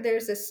remember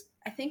there's this,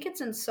 I think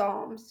it's in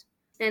Psalms,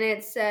 and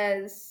it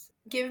says,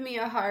 "Give me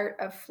a heart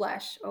of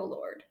flesh, O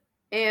Lord."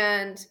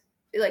 And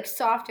like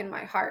soften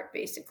my heart,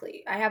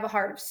 basically. I have a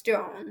heart of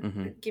stone.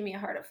 Hmm. Give me a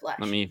heart of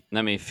Let flesh.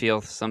 me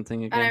feel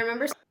something And I again.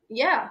 remember,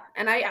 yeah,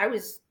 and I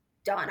was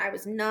done. I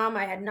was numb.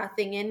 I had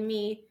nothing in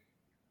me.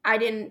 I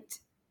didn't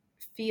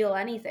feel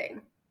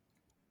anything.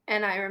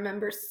 And I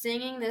remember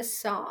singing this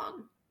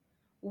song,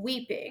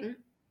 weeping,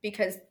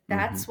 because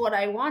that's what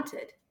I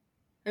wanted.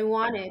 I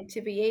wanted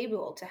to be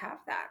able to have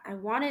that. I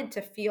wanted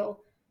to feel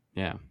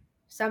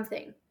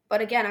something.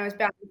 But again, I was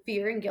bound with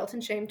fear and guilt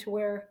and shame to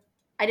where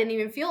I didn't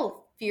even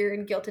feel fear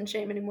and guilt and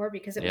shame anymore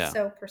because it was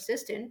so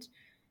persistent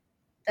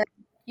that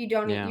you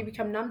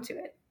become numb to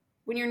it.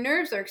 When your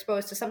nerves are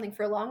exposed to something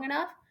for long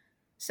enough,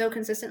 so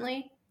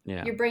consistently,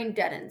 your brain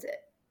deadens it.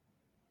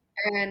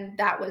 And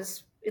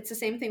it's the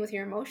same thing with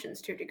your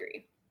emotions to a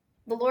degree.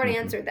 The Lord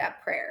answered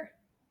that prayer.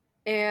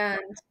 And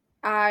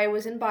I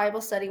was in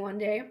Bible study one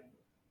day,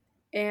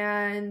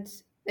 and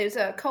it was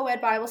a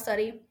co-ed Bible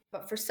study,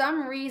 but for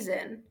some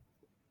reason,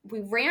 we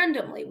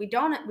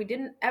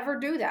didn't ever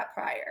do that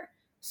prior,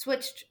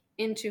 switched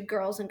into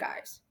girls and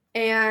guys.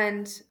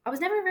 And I was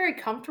never very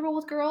comfortable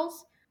with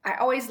girls. I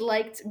always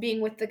liked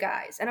being with the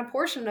guys. And a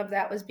portion of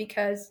that was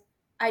because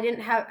I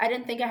didn't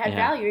think I had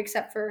value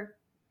except for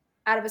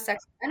out of a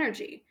sexual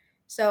energy.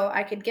 So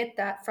I could get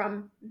that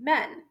from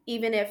men,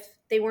 even if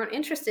they weren't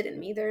interested in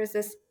me. There's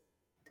this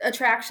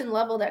attraction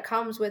level that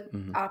comes with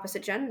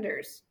opposite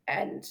genders.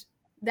 And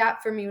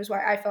that for me was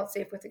why I felt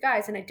safe with the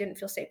guys and I didn't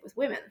feel safe with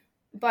women.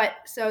 But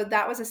so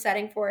that was a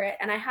setting for it.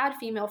 And I had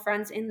female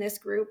friends in this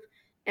group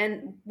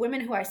and women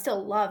who I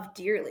still love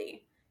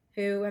dearly,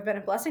 who have been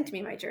a blessing to me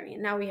in my journey.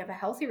 And now we have a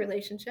healthy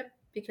relationship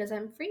because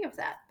I'm free of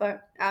that.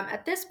 But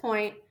at this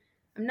point,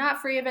 I'm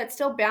not free of it,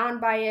 still bound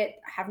by it.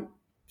 I haven't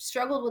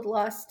struggled with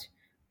lust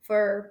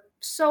for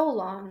so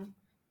long,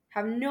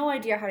 have no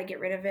idea how to get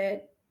rid of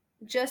it.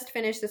 Just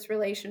finished this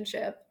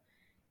relationship.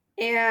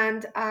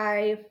 And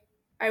I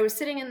was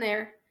sitting in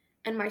there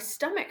and my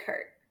stomach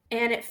hurt.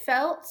 And it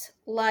felt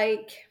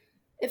like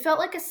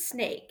a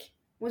snake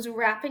was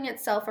wrapping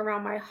itself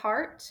around my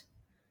heart,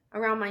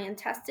 around my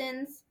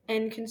intestines,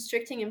 and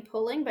constricting and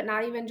pulling, but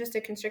not even just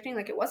a constricting.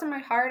 Like, it wasn't my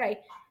heart. It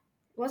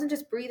wasn't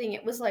just breathing.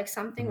 It was like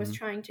something was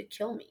trying to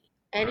kill me.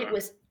 And it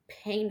was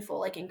painful,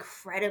 like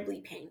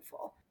incredibly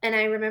painful. And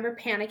I remember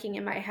panicking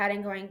in my head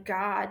and going,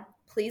 God,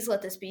 please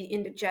let this be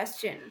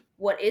indigestion.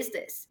 What is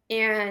this?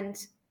 And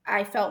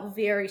I felt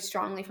very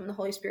strongly from the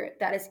Holy Spirit,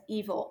 that is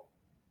evil.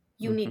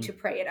 You need to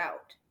pray it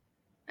out.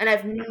 And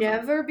I've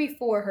never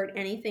before heard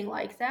anything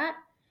like that.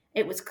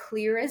 It was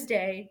clear as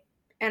day.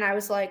 And I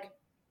was like,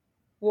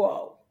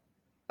 whoa,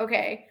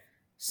 okay.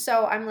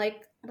 So I'm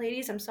like,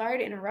 ladies, I'm sorry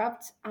to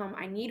interrupt.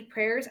 I need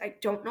prayers. I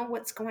don't know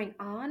what's going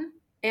on.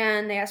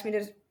 And they asked me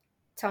to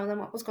tell them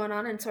what was going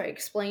on. And so I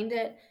explained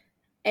it.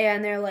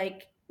 And they're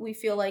like, we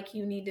feel like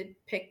you need to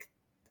pick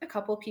a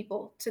couple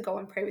people to go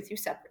and pray with you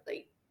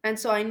separately. And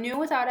so I knew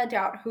without a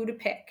doubt who to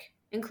pick,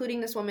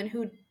 including this woman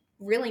who'd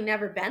really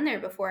never been there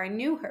before. I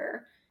knew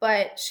her,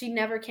 but she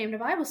never came to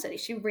Bible study.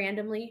 She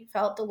randomly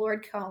felt the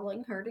Lord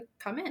calling her to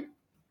come in.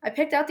 I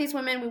picked out these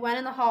women. We went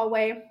in the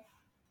hallway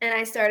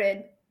and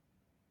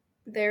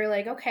they were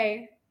like,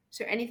 okay, is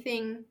there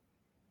anything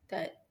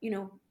that,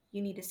 you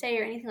need to say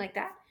or anything like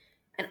that?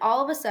 And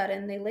all of a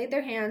sudden they laid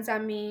their hands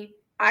on me.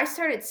 I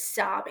started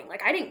sobbing.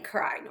 Like, I didn't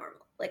cry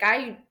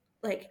normally.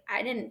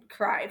 I didn't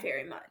cry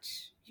very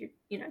much.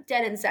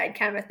 Dead inside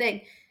kind of a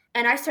thing.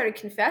 And I started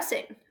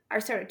confessing. I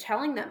started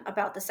telling them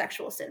about the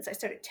sexual sins. I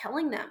started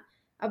telling them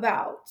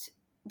about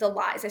the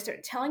lies. I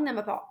started telling them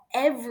about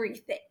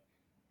everything.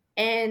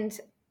 And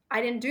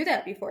I didn't do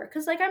that before.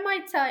 Because, I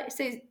might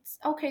say,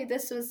 okay,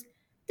 this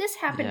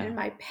happened in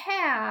my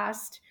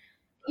past.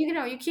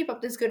 You keep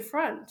up this good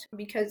front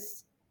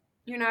because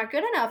you're not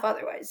good enough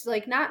otherwise.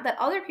 Not that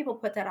other people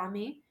put that on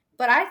me,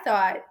 but I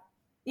thought,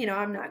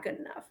 I'm not good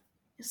enough.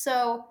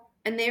 So,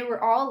 and they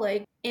were all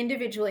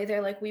individually,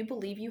 they're like, we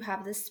believe you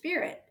have this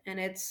spirit. And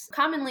it's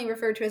commonly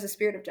referred to as a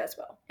spirit of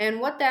Jezebel.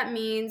 And what that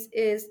means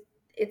is,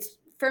 it's,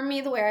 for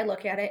me, the way I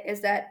look at it is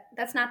that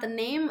that's not the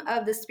name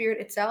of the spirit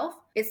itself.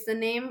 It's the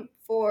name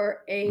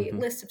for a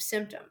list of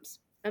symptoms.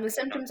 And the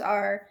symptoms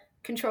are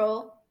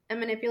control and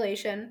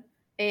manipulation.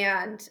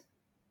 And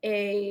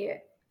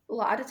a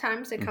lot of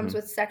times it comes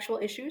with sexual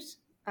issues,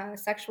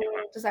 sexual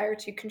desire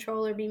to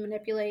control or be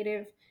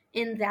manipulative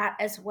in that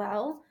as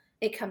well.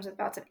 It comes with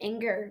bouts of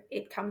anger.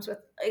 It comes with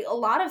a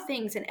lot of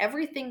things and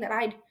everything but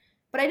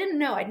I didn't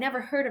know. I'd never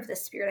heard of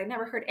this spirit. I'd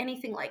never heard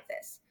anything like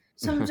this.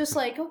 So I'm just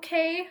like,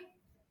 okay.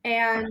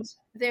 And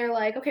they're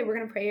like, okay, we're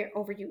going to pray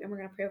over you and we're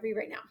going to pray over you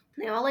right now.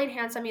 And they all laid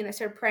hands on me and they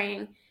started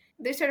praying.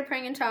 They started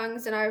praying in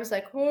tongues and I was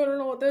like, oh, I don't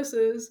know what this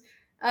is.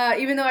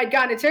 Even though I'd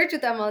gone to church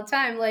with them all the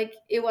time,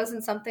 it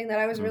wasn't something that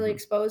I was really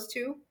exposed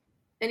to.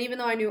 And even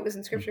though I knew it was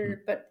in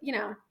scripture, but,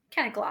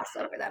 kind of glossed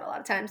over that a lot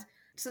of times.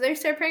 So they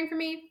started praying for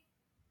me.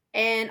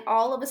 And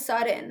all of a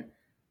sudden,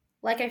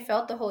 I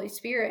felt the Holy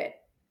Spirit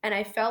and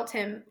I felt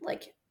him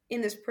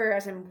in this prayer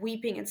as I'm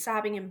weeping and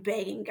sobbing and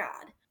begging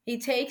God. He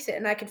takes it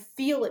and I could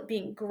feel it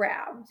being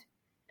grabbed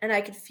and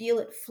I could feel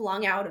it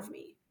flung out of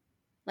me.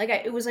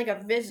 It was like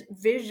a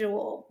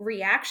visual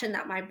reaction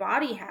that my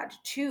body had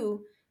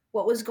to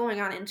what was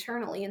going on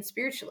internally and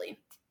spiritually.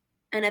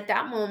 And at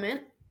that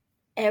moment,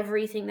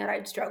 everything that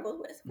I'd struggled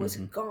with was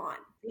gone.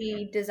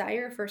 The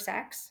desire for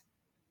sex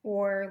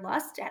or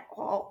lust at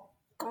all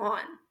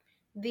gone.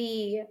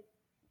 The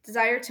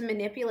desire to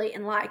manipulate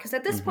and lie, because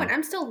at this point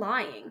I'm still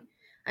lying.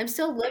 I'm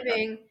still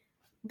living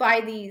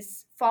by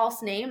these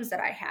false names that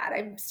I had.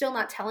 I'm still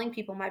not telling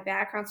people my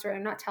background story.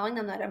 I'm not telling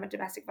them that I'm a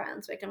domestic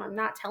violence victim. I'm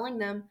not telling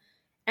them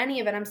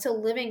any of it. I'm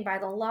still living by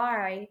the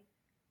lie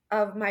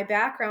of my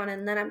background,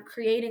 and then I'm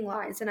creating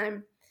lies, and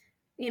I'm,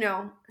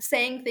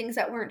 saying things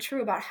that weren't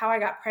true about how I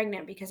got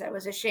pregnant because I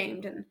was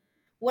ashamed and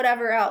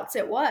whatever else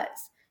it was.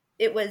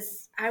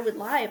 I would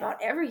lie about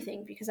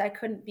everything because I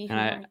couldn't be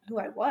And who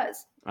I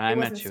was. I It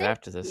wasn't met you safe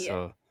after to this, be it.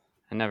 so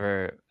you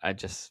never,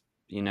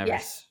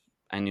 Yes.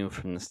 I knew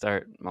from the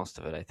start most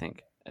of it. I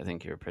think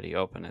you were pretty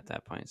open at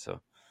that point.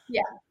 So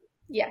Yeah.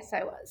 Yes,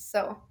 I was.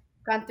 So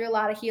gone through a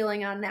lot of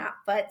healing on that.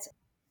 But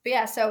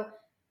yeah, so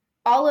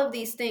all of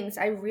these things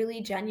I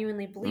really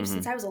genuinely believe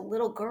since I was a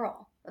little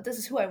girl that this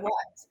is who I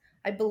was.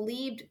 I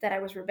believed that I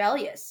was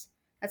rebellious.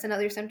 That's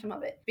another symptom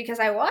of it. Because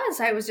I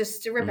was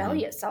just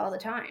rebellious all the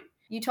time.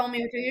 You told me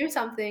to do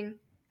something,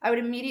 I would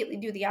immediately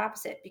do the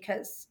opposite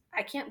because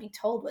I can't be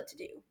told what to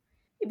do.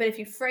 But if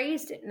you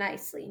phrased it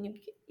nicely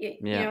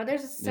and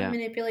there's some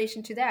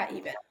manipulation to that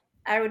even.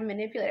 I would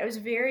manipulate. I was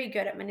very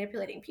good at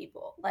manipulating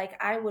people. Like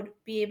I would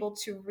be able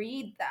to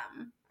read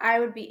them. I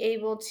would be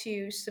able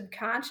to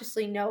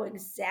subconsciously know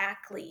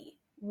exactly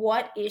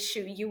what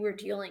issue you were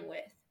dealing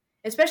with,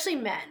 especially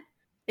men.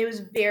 It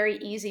was very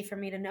easy for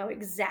me to know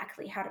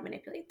exactly how to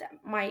manipulate them.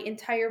 My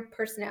entire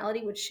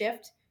personality would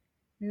shift,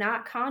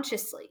 not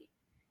consciously.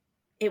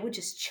 It would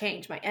just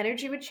change. My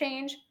energy would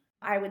change.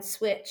 I would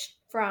switch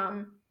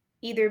from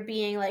either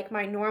being like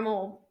my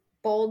normal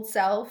bold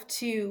self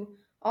to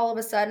all of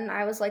a sudden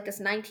I was like this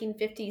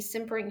 1950s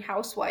simpering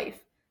housewife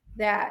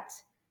that,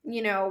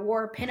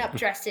 wore pinup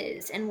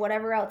dresses and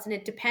whatever else. And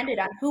it depended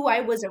on who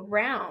I was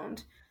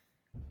around.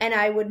 And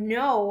I would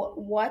know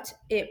what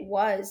it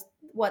was,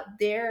 what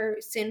their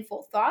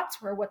sinful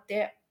thoughts were, what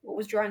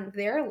was drawing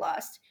their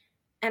lust.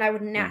 And I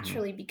would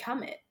naturally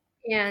become it.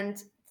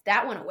 And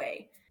that went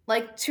away.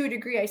 Like to a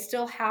degree, I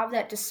still have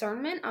that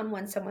discernment on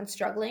when someone's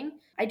struggling.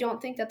 I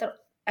don't think that they'll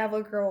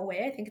ever grow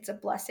away. I think it's a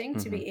blessing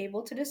to be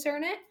able to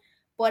discern it,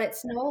 but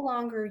it's no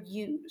longer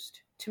used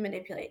to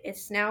manipulate.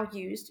 It's now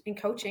used in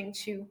coaching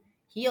to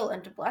heal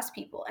and to bless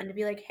people and to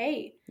be like,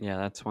 hey, yeah,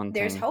 that's one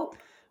there's thing hope.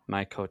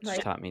 my coach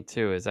Like, taught me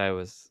too.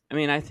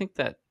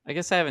 I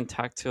guess I haven't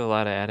talked to a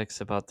lot of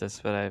addicts about this,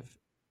 but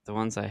the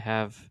ones I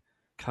have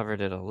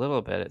covered it a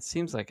little bit. It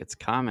seems like it's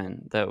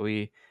common that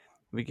we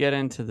get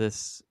into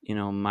this,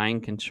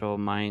 mind control,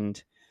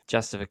 mind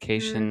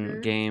justification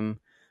game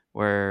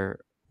where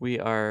we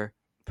are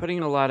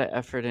putting a lot of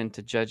effort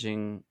into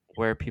judging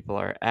where people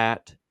are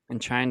at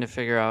and trying to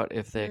figure out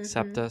if they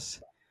accept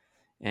us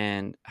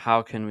and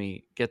how can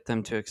we get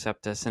them to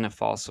accept us in a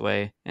false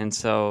way. And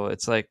so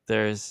it's like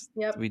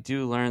we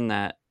do learn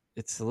that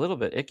it's a little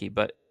bit icky,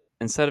 but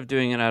instead of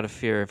doing it out of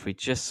fear, if we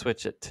just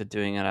switch it to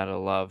doing it out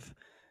of love,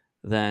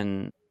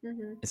 then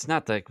it's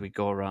not like we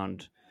go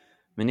around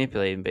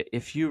manipulating. But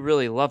if you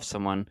really love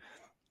someone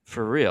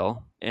for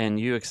real and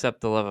you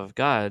accept the love of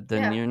God,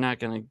 then you're not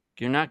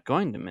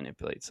going to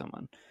manipulate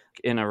someone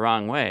in a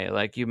wrong way.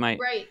 Like you might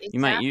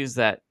use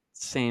that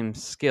same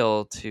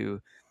skill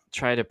to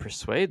try to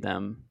persuade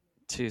them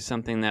to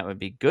something that would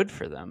be good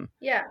for them.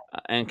 Yeah.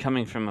 And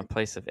coming from a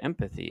place of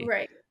empathy.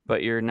 Right.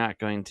 But you're not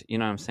going to, you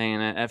know what I'm saying?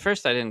 And at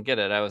first I didn't get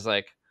it. I was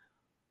like,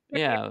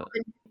 yeah.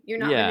 You're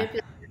not manipulating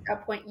at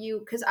that point.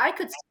 Because I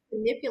could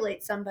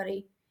manipulate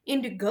somebody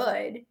into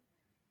good.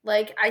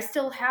 Like I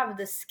still have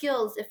the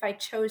skills if I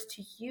chose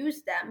to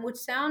use them, which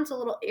sounds a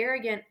little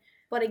arrogant,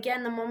 but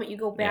again, the moment you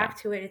go back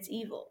to it, it's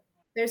evil.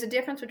 There's a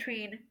difference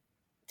between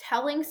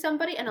telling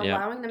somebody and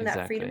allowing them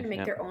that freedom to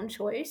make their own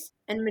choice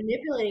and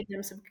manipulating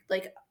them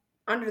like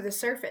under the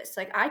surface.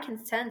 Like I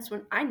can sense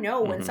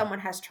when someone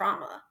has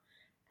trauma,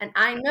 and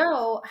I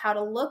know how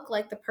to look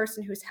like the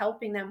person who's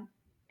helping them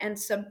and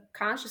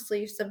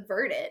subconsciously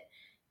subvert it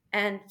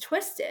and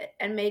twist it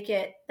and make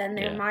it, then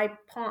they're my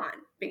pawn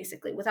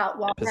basically without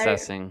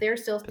possessing. They're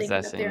still thinking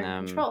that they're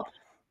in control.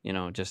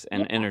 Just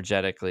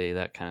energetically,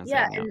 that kind of thing.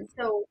 Yeah, and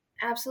so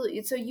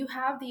absolutely. So you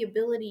have the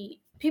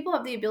ability. People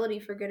have the ability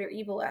for good or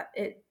evil at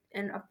it,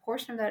 and a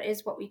portion of that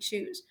is what we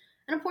choose.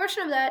 And a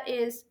portion of that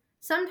is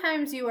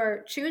sometimes you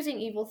are choosing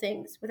evil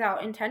things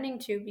without intending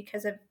to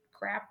because of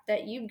crap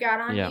that you've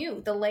got on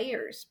you. The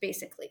layers,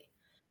 basically.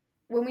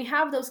 When we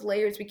have those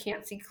layers, we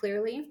can't see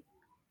clearly.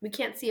 We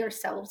can't see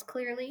ourselves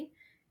clearly.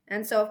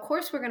 And so, of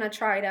course, we're going to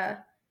try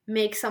to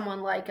make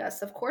someone like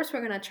us. Of course,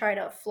 we're going to try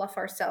to fluff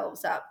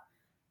ourselves up.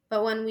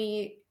 But when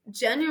we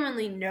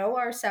genuinely know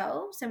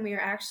ourselves and we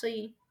are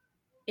actually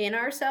in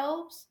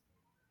ourselves,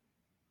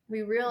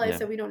 we realize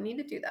that we don't need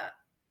to do that.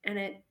 And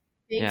it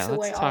takes away all of that.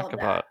 Let's talk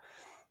about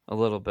a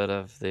little bit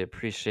of the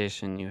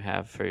appreciation you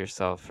have for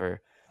yourself,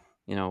 or,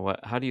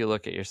 how do you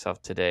look at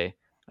yourself today,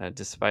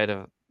 despite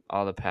of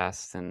all the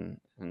past and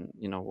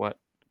what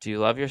do you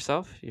love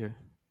yourself?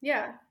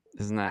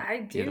 Isn't that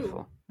I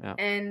beautiful? Do. Yeah.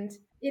 And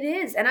it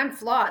is. And I'm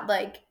flawed.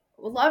 Like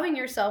loving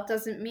yourself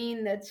doesn't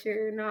mean that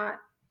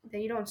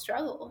you don't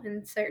struggle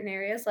in certain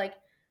areas. Like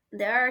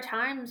there are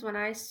times when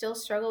I still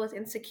struggle with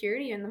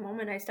insecurity. And the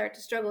moment I start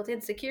to struggle with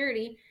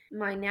insecurity,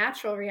 my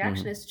natural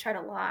reaction Mhm. is to try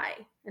to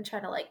lie and try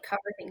to like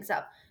cover things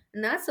up.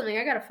 And that's something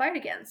I got to fight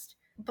against.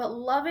 But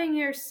loving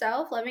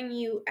yourself, loving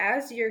you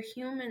as your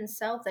human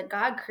self that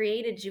God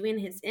created you in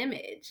his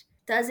image,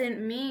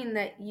 doesn't mean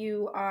that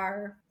you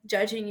are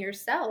judging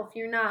yourself.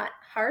 You're not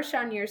harsh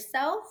on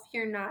yourself.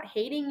 You're not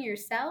hating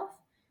yourself.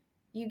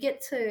 You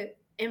get to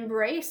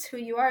embrace who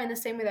you are in the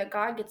same way that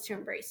God gets to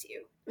embrace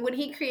you. When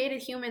he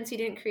created humans, he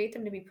didn't create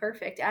them to be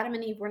perfect. Adam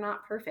and Eve were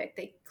not perfect.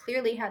 They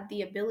clearly had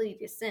the ability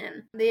to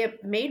sin. They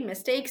have made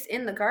mistakes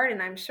in the garden,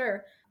 I'm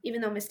sure.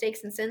 Even though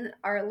mistakes and sin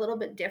are a little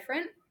bit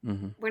different,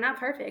 Mhm. we're not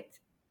perfect.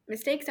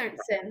 Mistakes aren't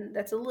sin.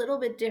 That's a little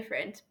bit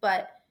different,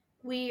 but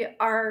we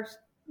are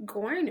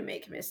going to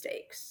make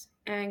mistakes.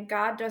 And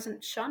God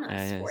doesn't shun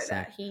us for I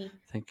that. He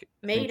think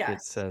made it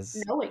us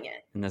says, knowing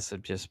it. and this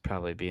would just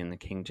probably be in the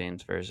King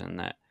James version,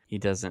 that he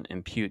doesn't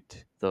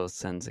impute those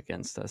sins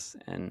against us.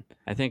 And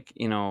I think,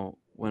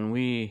 when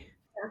we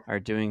are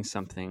doing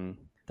something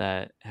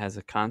that has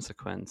a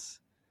consequence,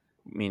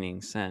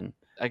 meaning sin,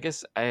 I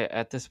guess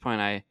at this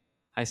point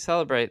I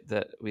celebrate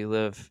that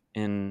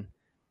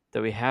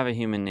that we have a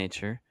human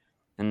nature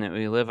and that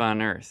we live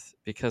on earth,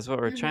 because what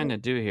we're trying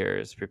Mm-hmm. to do here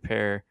is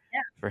prepare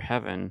Yeah. for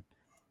heaven.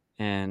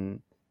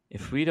 And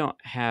if we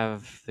don't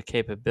have the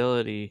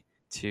capability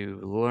to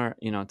learn,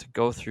 to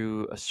go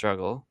through a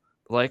struggle,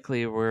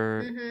 likely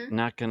we're Mm-hmm.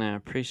 not going to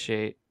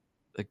appreciate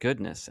the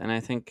goodness. And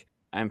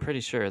I'm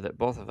pretty sure that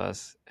both of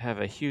us have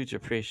a huge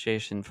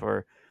appreciation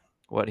for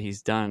what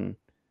he's done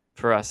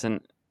for us,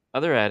 and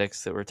other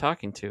addicts that we're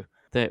talking to,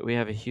 that they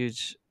have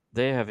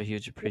a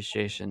huge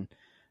appreciation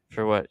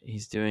for what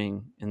he's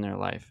doing in their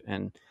life.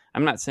 And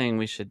I'm not saying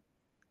we should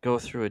go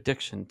through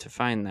addiction to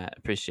find that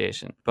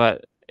appreciation,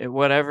 but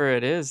whatever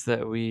it is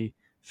that we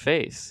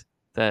face,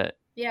 that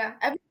Yeah,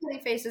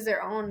 everybody faces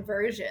their own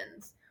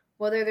versions,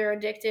 whether they're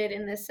addicted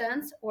in this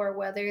sense or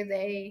whether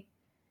they,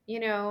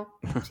 cheat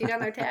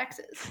on their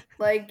taxes.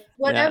 Like, yeah,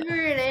 whatever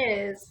it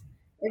is,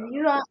 if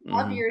you don't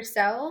love hmm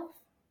yourself,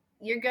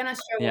 you're gonna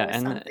struggle yeah, with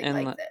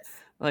something like this.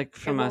 like It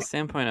from a won't.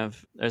 standpoint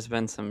of, there's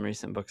been some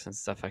recent books and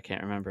stuff, I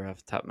can't remember off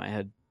the top of my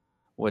head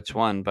which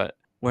one, but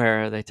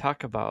where they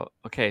talk about,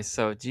 okay,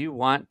 so do you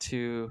want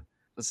to,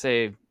 let's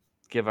say,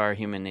 give our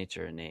human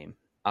nature a name?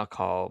 I'll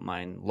call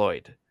mine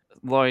Lloyd.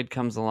 Lloyd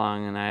comes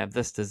along and I have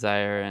this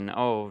desire, and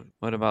oh,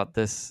 what about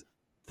this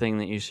thing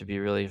that you should be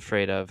really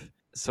afraid of?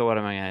 So what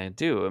am I going to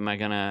do? Am I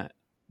going to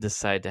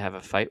decide to have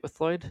a fight with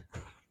Lloyd?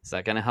 Is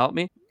that going to help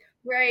me?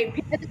 Right.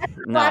 That's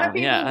what a lot of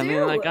No. Yeah, people I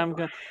mean, like,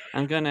 do.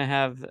 I'm going to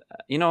have,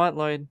 you know what,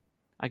 Lloyd?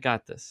 I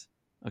got this.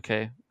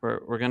 Okay?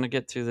 We're going to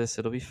get through this.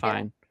 It'll be Yeah.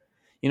 fine.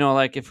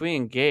 Like, if we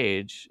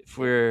engage, if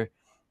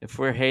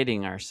we're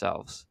hating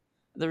ourselves,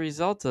 the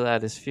result of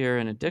that is fear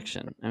and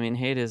addiction. I mean,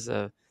 hate is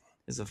a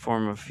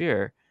form of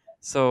fear.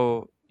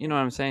 So, you know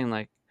what I'm saying?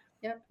 Like,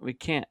 Yep. we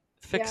can't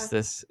fix Yeah.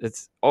 this.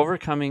 It's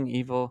overcoming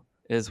evil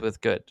is with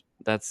good.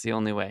 That's the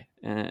only way.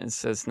 And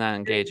it's not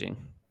engaging.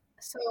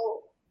 So,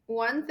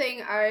 one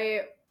thing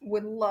I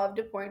would love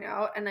to point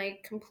out, and I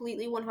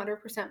completely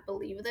 100%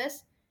 believe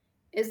this,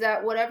 is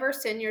that whatever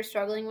sin you're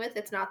struggling with,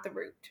 it's not the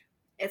root.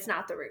 It's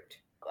not the root.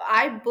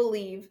 I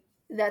believe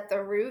that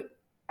the root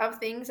of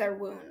things are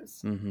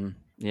wounds. Mm-hmm.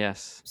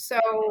 Yes. So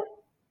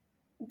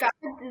God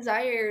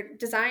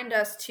designed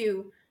us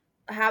to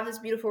have this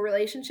beautiful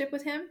relationship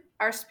with him.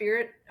 Our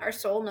spirit, our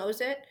soul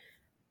knows it.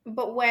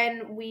 But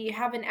when we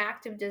have an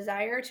active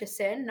desire to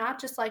sin,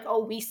 not just like,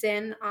 oh, we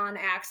sin on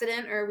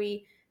accident or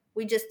we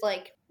just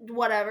like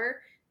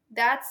whatever,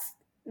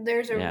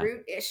 there's a Yeah.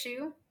 root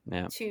issue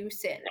Yeah. to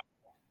sin.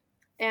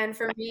 And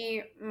for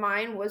me,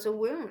 mine was a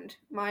wound.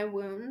 My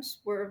wounds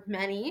were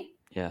many,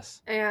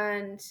 Yes.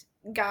 and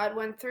God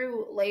went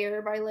through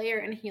layer by layer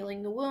and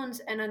healing the wounds.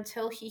 And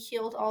until he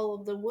healed all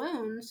of the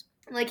wounds,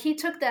 like he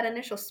took that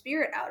initial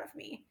spirit out of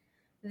me.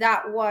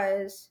 That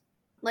was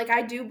like,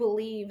 I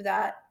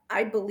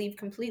believe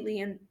completely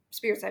in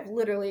spirits. I've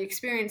literally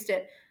experienced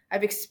it.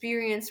 I've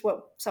experienced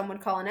what some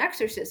would call an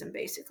exorcism,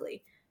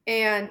 basically.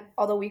 And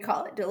although we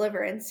call it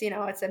deliverance,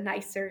 it's a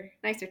nicer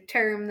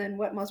term than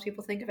what most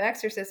people think of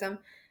exorcism.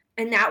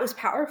 And that was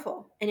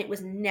powerful and it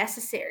was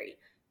necessary,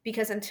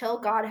 because until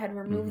God had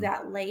removed Mm-hmm.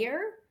 that layer,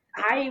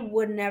 I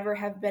would never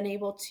have been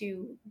able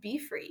to be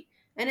free.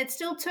 And it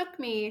still took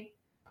me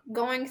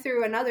going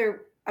through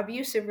another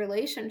abusive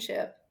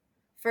relationship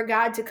for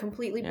God to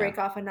completely Yeah. break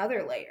off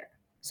another layer.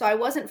 So I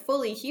wasn't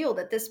fully healed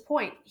at this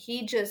point.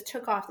 He just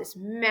took off this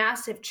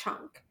massive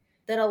chunk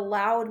that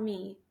allowed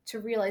me to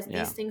realize Yeah.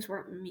 these things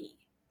weren't me.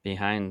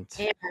 Behind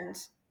And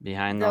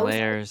the those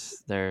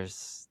layers,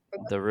 there's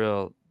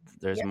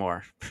yeah,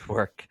 more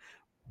work.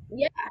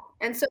 yeah.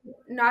 And so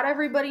not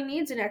everybody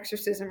needs an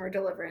exorcism or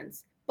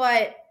deliverance.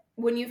 But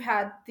when you've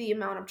had the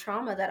amount of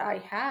trauma that I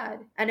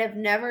had, and have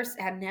never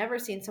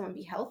seen someone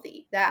be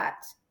healthy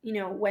that,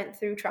 went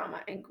through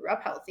trauma and grew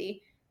up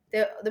healthy.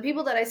 The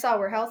people that I saw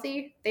were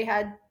healthy. They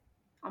had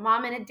a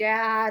mom and a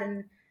dad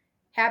and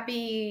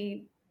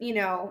happy,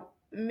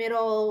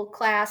 middle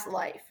class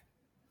life.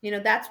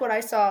 That's what I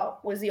saw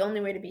was the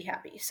only way to be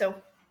happy. So,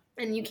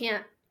 and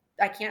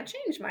I can't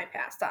change my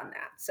past on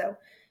that. So,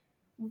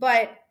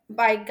 but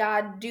by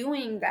God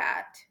doing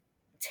that,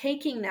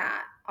 taking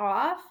that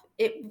off,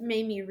 it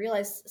made me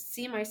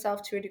see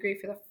myself to a degree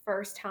for the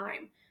first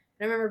time.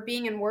 And I remember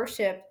being in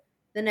worship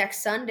the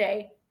next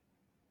Sunday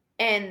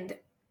and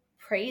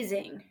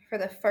praising for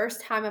the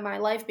first time in my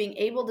life, being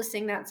able to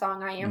sing that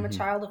song, I Am a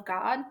Child of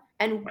God,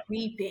 and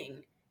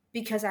weeping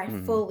because I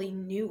fully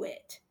knew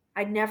it.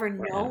 I'd never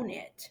known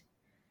it.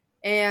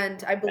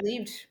 And I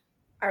believed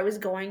I was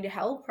going to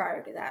hell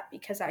prior to that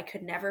because I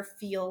could never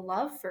feel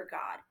love for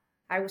God.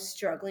 I was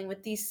struggling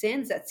with these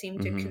sins that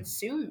seemed to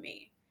consume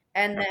me.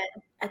 And then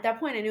at that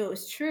point, I knew it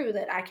was true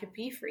that I could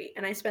be free.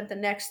 And I spent the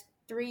next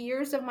 3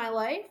 years of my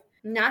life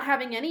not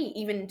having any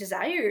even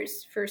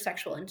desires for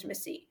sexual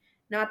intimacy.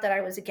 Not that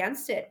I was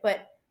against it,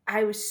 but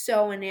I was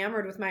so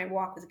enamored with my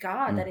walk with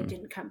God that it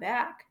didn't come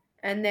back.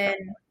 And then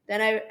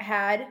I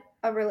had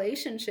a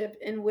relationship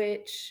in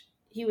which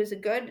he was a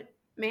good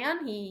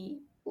man.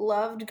 He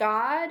loved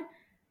God,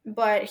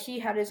 but he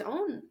had his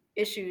own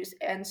issues.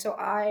 And so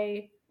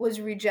I was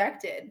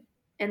rejected.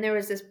 And there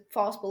was this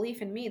false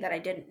belief in me that I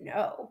didn't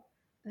know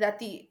that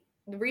the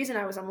reason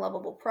I was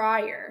unlovable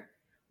prior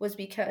was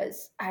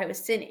because I was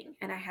sinning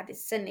and I had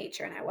this sin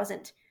nature and I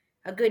wasn't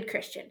a good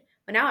Christian.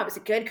 But now I was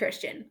a good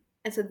Christian.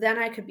 And so then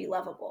I could be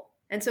lovable.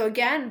 And so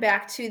again,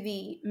 back to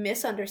the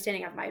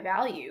misunderstanding of my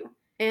value.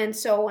 And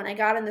so when I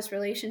got in this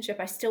relationship,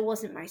 I still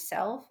wasn't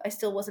myself. I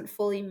still wasn't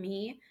fully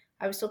me.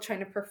 I was still trying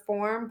to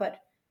perform,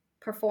 but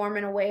perform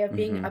in a way of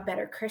being a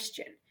better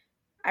Christian.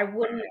 I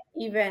wouldn't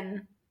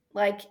even,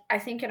 I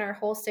think in our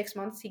whole 6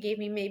 months, he gave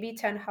me maybe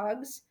 10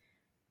 hugs.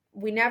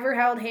 We never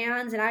held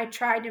hands, and I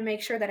tried to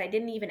make sure that I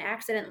didn't even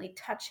accidentally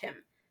touch him,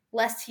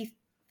 lest he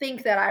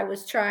think that I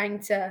was trying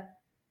to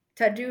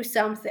do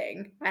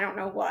something. I don't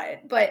know what,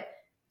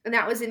 and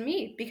that was in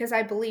me because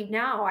I believe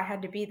now I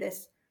had to be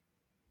this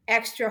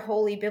extra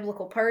holy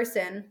biblical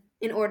person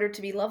in order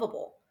to be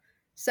lovable.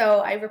 So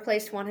I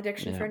replaced one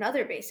addiction for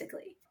another,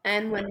 basically.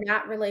 And when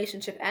that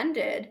relationship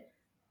ended,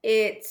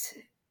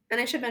 and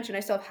I should mention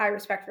I still have high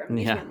respect for him.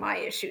 These were my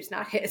issues,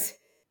 not his.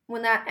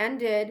 When that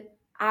ended,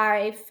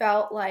 I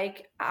felt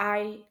like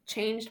I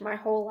changed my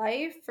whole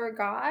life for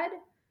God,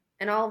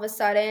 and all of a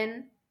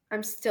sudden,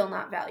 I'm still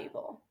not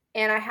valuable.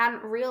 And I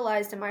hadn't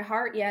realized in my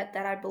heart yet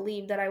that I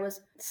believed that I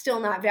was still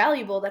not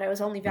valuable, that I was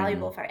only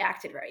valuable if I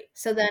acted right.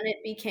 So then it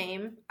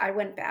became, I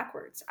went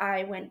backwards.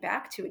 I went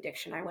back to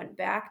addiction. I went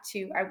back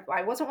to,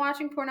 I wasn't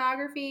watching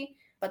pornography,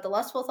 but the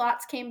lustful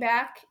thoughts came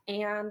back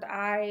and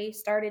I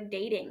started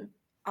dating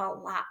a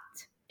lot.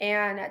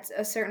 And at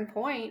a certain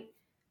point,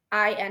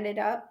 I ended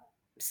up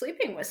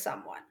sleeping with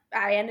someone.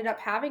 I ended up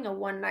having a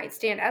one night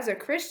stand as a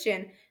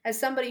Christian, as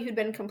somebody who'd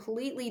been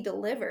completely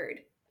delivered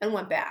and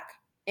went back.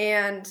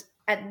 And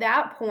at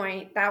that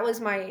point, that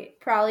was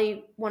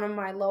probably one of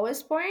my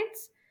lowest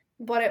points,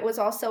 but it was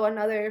also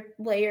another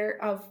layer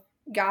of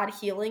God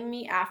healing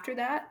me after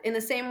that, in the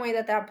same way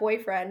that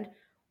boyfriend,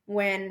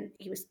 when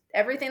he was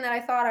everything that I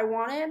thought I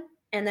wanted,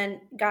 and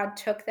then God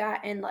took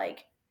that and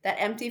that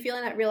empty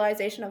feeling, that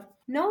realization of,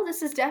 no,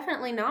 this is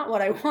definitely not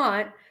what I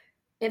want.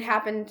 It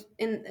happened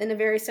in a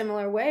very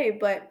similar way,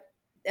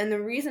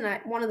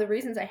 one of the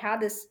reasons I had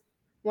this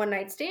one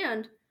night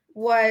stand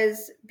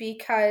was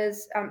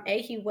because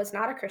he was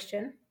not a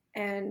Christian,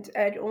 and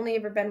I'd only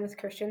ever been with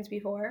Christians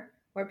before,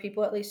 or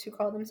people at least who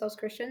call themselves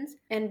Christians.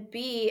 And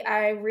B,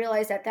 I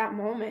realized at that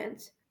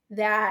moment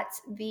that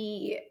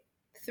the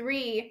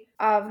 3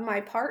 of my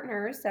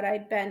partners that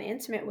I'd been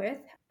intimate with,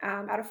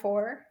 out of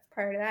 4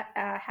 prior to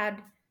that,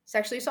 had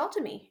sexually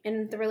assaulted me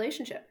in the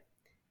relationship.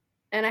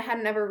 And I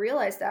hadn't ever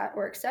realized that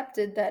or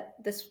accepted that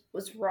this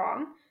was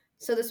wrong.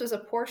 So this was a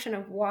portion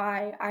of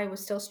why I was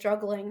still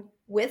struggling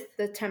with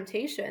the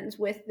temptations,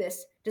 with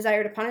this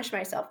desire to punish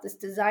myself, this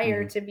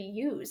desire to be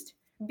used,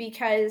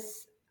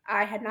 because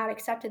I had not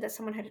accepted that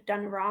someone had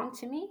done wrong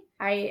to me.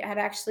 I had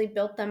actually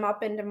built them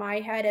up into my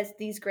head as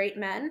these great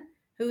men,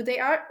 who they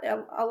are.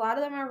 A lot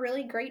of them are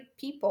really great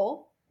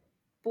people,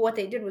 but what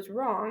they did was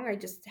wrong. I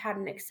just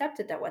hadn't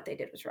accepted that what they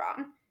did was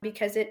wrong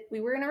because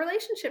we were in a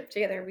relationship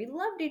together. We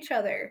loved each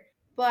other.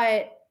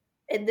 But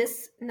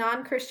this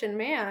non-Christian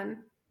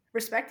man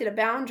respected a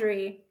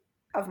boundary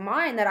of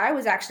mine that I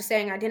was actually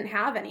saying I didn't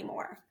have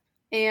anymore.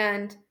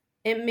 And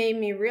it made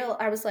me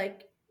I was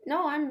like,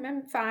 no,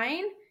 I'm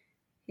fine.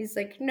 He's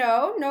like,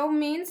 no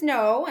means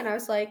no. And I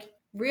was like,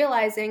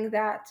 realizing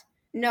that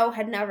no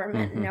had never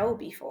meant no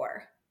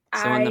before.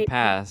 So in the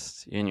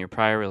past, in your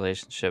prior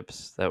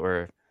relationships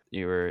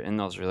you were in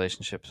those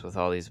relationships with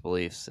all these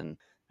beliefs and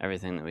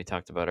everything that we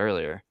talked about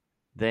earlier,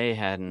 they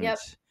hadn't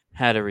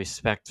had a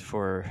respect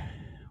for,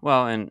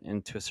 well,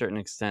 and to a certain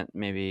extent,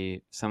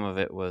 maybe some of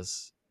it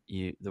was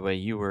the way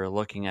you were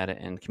looking at it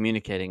and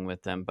communicating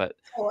with them, but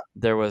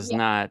there was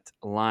not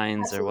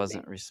lines, Absolutely. There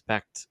wasn't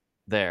respect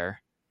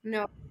there.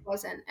 No, it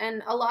wasn't.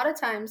 And a lot of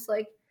times,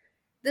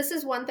 this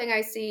is one thing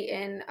I see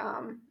in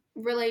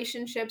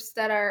relationships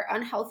that are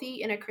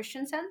unhealthy in a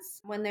Christian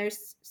sense when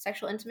there's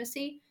sexual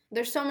intimacy.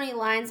 there's so many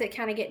lines that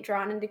kind of get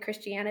drawn into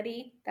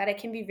Christianity that it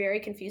can be very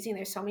confusing.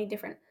 There's so many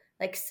different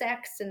like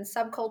sects and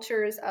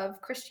subcultures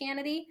of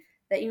Christianity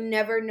that you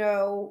never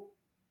know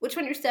which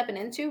one you're stepping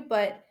into.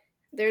 But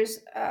there's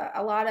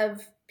a lot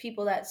of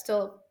people that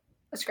still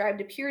ascribe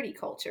to purity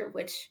culture,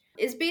 which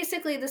is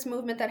basically this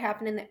movement that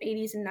happened in the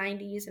 80s and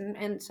 90s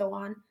and so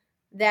on,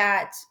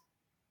 that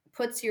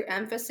puts your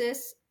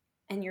emphasis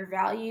and your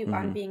value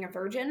on being a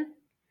virgin.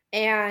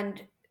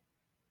 And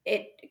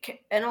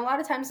and a lot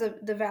of times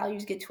the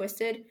values get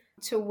twisted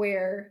to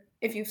where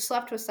if you've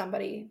slept with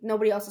somebody,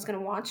 nobody else is going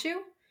to want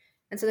you,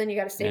 and so then you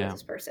got to stay with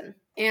this person.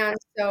 And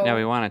Yeah,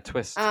 we so want to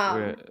twist.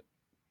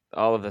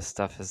 All of this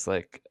stuff is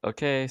like,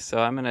 okay, so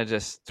I'm gonna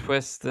just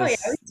twist oh yeah,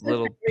 this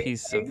little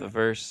piece of a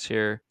verse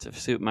here to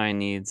suit my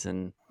needs,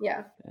 and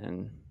yeah,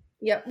 and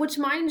yep. Which,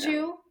 mind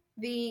you,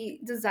 the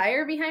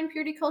desire behind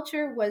purity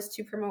culture was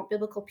to promote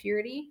biblical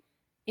purity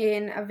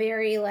in a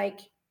very like,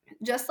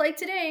 just like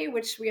today,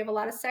 which we have a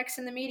lot of sex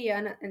in the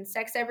media and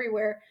sex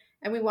everywhere,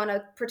 and we want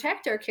to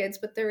protect our kids.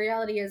 But the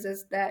reality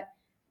is that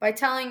by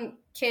telling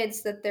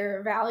kids that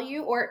their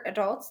value, or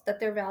adults, that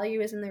their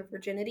value is in their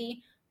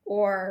virginity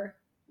or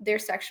their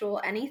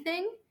sexual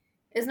anything,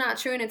 is not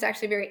true, and it's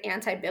actually very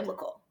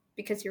anti-biblical,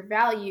 because your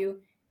value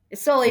is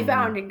solely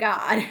found in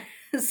God.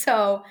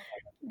 So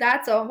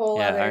that's a whole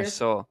yeah, other our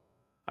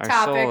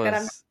topic soul that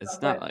I'm is,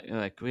 it's not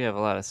like we have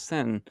a lot of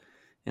sin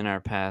in our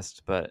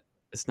past, but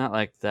it's not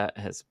like that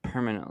has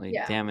permanently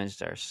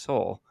damaged our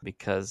soul,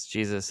 because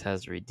Jesus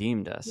has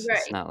redeemed us. Right.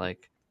 It's not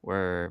like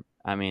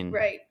I mean,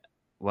 right.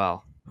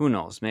 well, who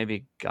knows?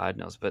 Maybe God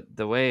knows. But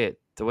the way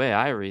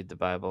I read the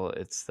Bible,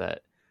 it's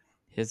that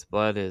his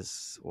blood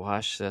has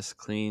washed us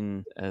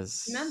clean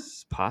as Amen.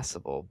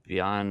 possible,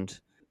 beyond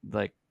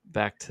like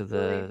back to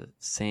the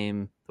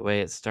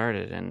way it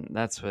started. And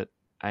that's what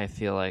I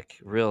feel like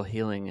real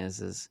healing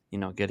is,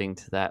 getting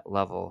to that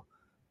level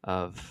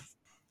of,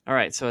 all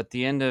right, so at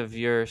the end of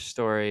your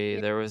story,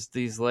 there was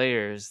these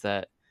layers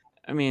that,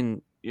 I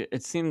mean,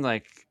 it seemed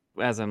like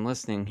as I'm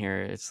listening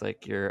here, it's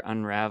like you're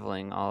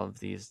unraveling all of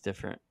these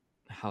different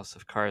house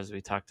of cards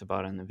we talked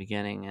about in the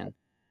beginning,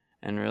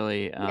 and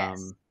really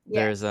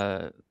there's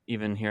a,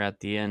 even here at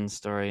the end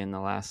story in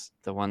the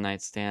one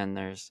night stand,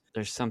 there's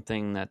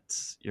something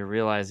that's you're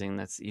realizing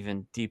that's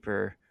even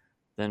deeper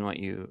than what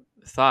you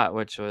thought,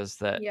 which was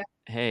that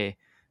hey,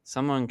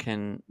 someone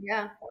can,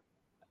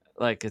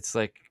 like, it's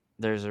like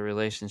there's a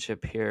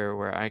relationship here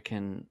where I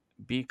can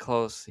be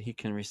close, he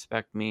can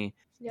respect me,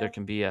 there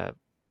can be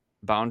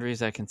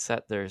boundaries I can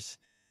set, there's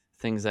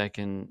things I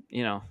can,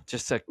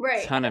 just a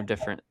ton of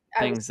different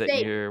things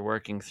that you're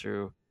working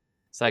through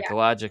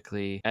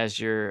psychologically as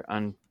you're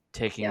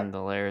taking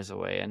the layers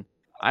away. And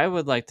I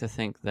would like to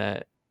think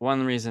that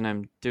one reason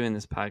I'm doing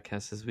this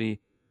podcast is we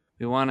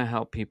want to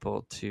help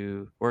people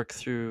to work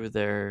through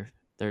their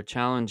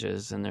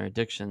challenges and their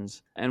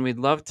addictions, and we'd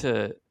love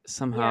to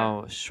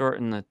somehow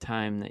shorten the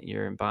time that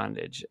you're in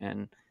bondage.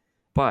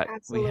 But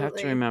we have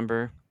to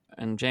remember,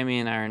 and Jamie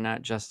and I are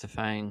not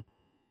justifying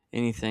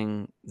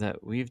anything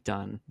that we've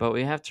done, but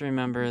we have to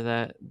remember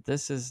that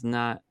this is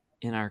not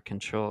in our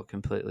control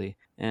completely,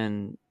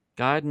 and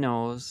God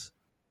knows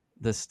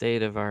the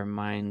state of our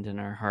mind and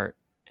our heart,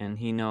 and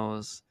he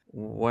knows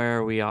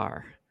where we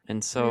are.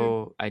 And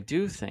so I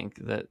do think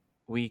that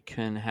we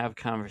can have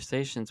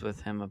conversations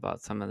with him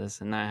about some of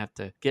this and not have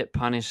to get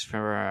punished for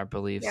our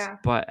beliefs.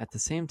 But at the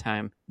same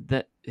time,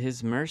 that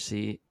his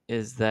mercy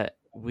is that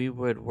we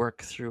would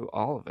work through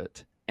all of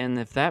it. And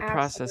if that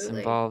process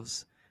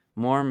involves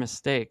more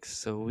mistakes,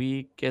 so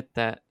we get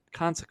that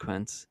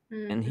consequence,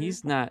 and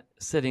he's not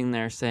sitting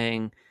there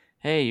saying,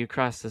 hey, you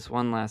crossed this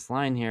one last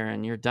line here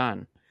and you're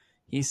done.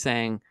 He's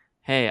saying,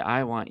 hey,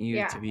 I want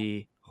you to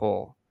be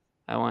whole.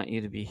 I want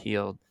you to be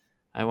healed.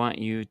 I want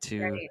you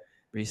to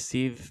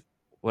receive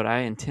what I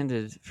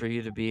intended for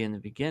you to be in the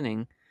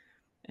beginning.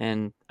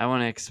 And I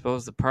want to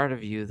expose the part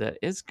of you that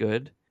is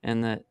good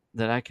and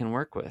that I can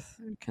work with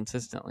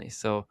consistently.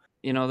 So,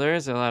 there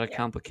is a lot of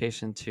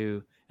complication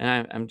to,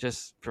 and I'm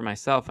just, for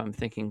myself, I'm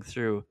thinking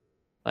through,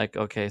 like,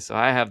 okay, so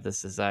I have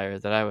this desire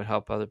that I would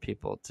help other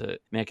people to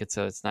make it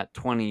so it's not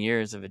 20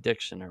 years of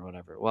addiction or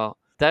whatever. Well,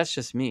 that's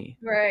just me,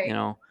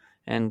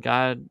 and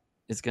God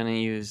is going to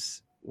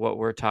use what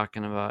we're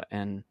talking about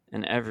and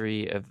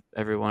every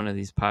one of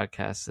these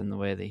podcasts in the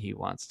way that he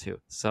wants to.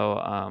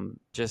 So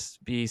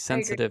just be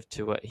sensitive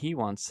to what he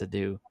wants to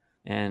do,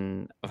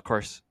 and of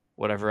course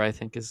whatever I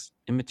think is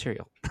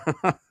immaterial.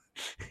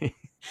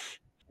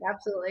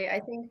 Absolutely. I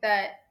think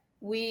that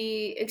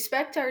we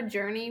expect our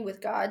journey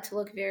with God to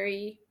look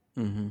very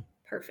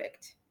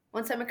perfect.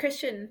 Once I'm a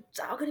Christian,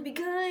 it's all going to be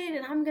good,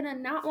 and I'm going to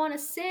not want to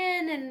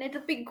sin, and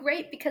it'll be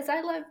great because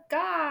I love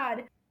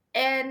God.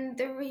 And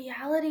the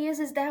reality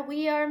is that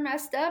we are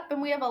messed up,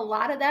 and we have a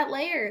lot of that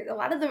layer. A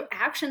lot of the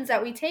actions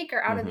that we take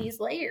are out of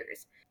these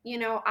layers.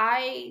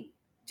 I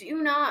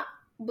do not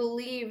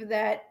believe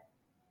that,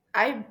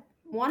 I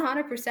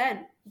 100%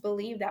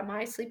 believe that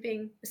my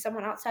sleeping with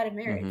someone outside of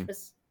marriage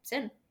was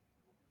sin.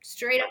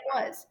 Straight up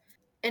was.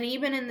 And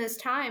even in this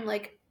time,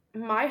 like,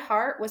 my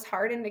heart was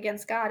hardened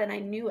against God, and I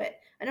knew it.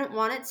 I didn't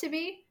want it to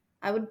be,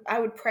 I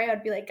would pray.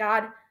 I'd be like,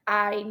 God,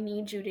 I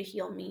need you to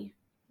heal me,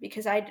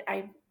 because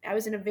I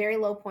was in a very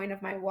low point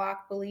of my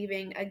walk,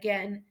 believing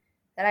again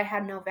that I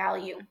had no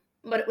value.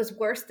 But it was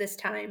worse this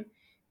time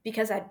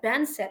because I'd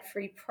been set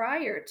free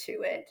prior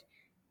to it,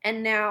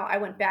 and now I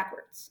went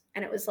backwards.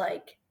 And it was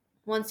like,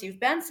 once you've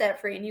been set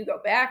free and you go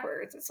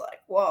backwards, it's like,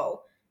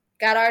 whoa,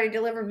 God already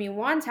delivered me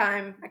one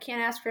time. I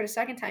can't ask for it a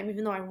second time,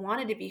 even though I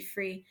wanted to be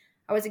free.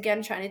 I was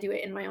again trying to do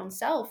it in my own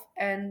self,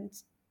 and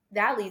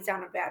that leads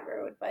down a bad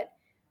road. But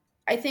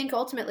I think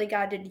ultimately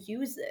God did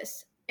use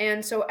this.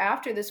 And so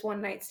after this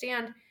one night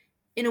stand,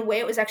 in a way,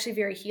 it was actually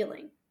very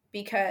healing,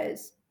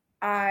 because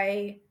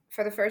I,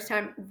 for the first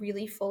time,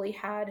 really fully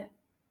had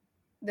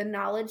the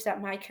knowledge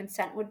that my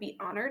consent would be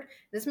honored.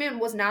 This man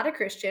was not a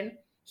Christian.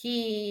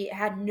 He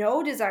had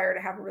no desire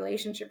to have a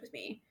relationship with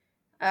me.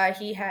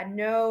 He had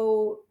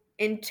no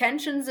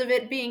intentions of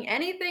it being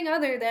anything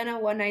other than a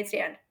one night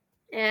stand.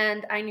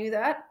 And I knew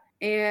that.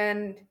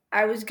 And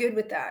I was good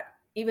with that,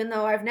 even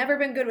though I've never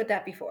been good with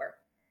that before.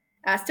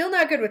 Still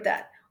not good with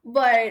that.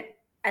 But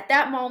at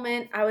that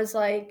moment, I was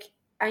like,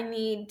 I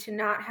need to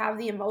not have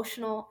the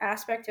emotional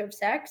aspect of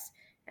sex,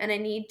 and I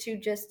need to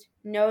just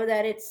know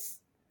that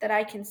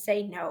I can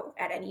say no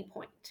at any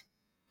point.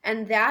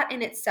 And that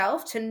in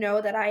itself, to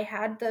know that I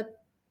had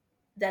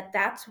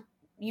that's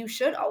you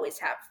should always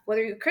have,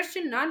 whether you're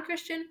Christian,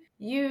 non-Christian,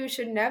 you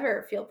should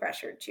never feel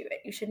pressured to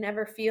it. You should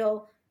never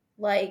feel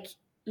like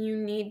you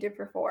need to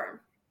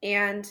perform.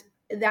 And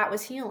that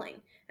was healing.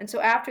 And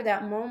so after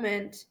that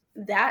moment,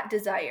 that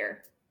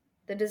desire,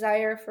 the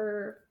desire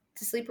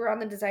to sleep around,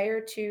 the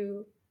desire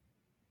to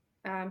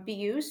be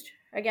used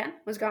again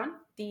was gone.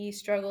 The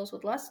struggles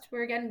with lust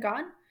were again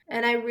gone.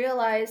 And I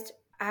realized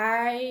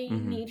I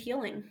need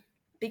healing,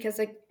 because,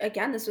 like,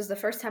 again, this was the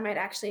first time I'd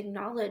actually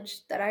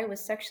acknowledged that I was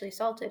sexually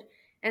assaulted,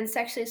 and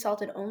sexually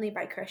assaulted only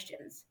by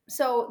Christians.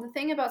 So the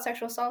thing about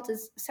sexual assault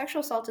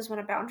is when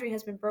a boundary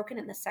has been broken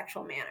in the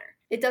sexual manner.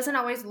 It doesn't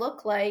always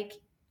look like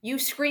you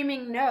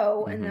screaming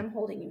no and them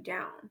holding you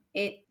down.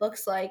 It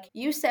looks like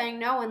you saying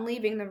no and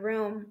leaving the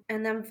room,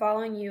 and them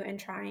following you and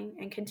trying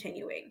and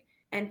continuing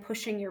and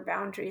pushing your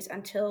boundaries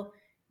until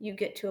you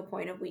get to a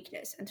point of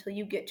weakness, until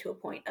you get to a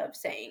point of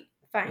saying,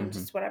 fine,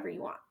 just whatever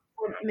you want.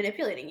 Or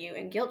manipulating you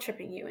and guilt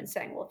tripping you and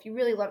saying, well, if you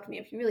really loved me,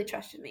 if you really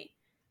trusted me.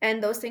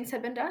 And those things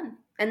had been done.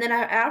 And then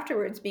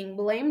afterwards being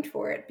blamed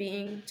for it,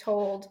 being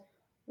told,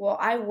 well,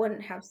 I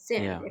wouldn't have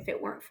sinned if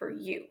it weren't for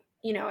you.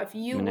 You know, if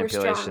you were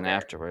stronger. Manipulation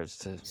afterwards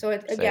to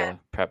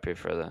prep you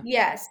for that.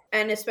 Yes.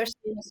 And especially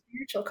in a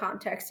spiritual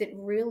context, it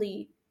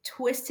really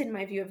twisted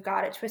my view of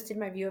God. It twisted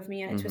my view of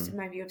me, and it twisted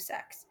my view of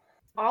sex.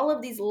 All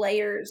of these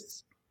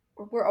layers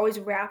were always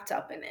wrapped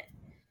up in it.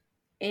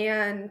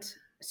 And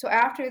so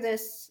after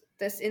this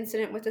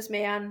incident with this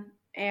man,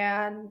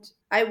 and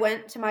I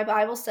went to my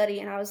Bible study,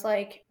 and I was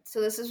like, so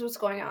this is what's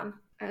going on.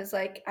 I was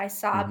like, I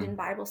sobbed in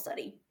Bible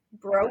study,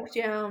 broke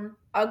down,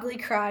 ugly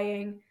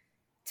crying,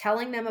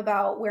 telling them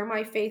about where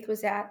my faith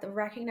was at, the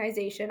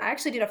recognition. I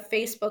actually did a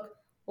Facebook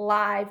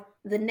Live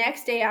the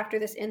next day after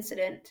this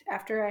incident,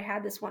 after I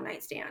had this one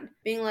night stand,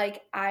 being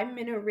like, I'm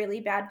in a really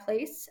bad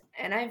place,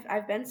 and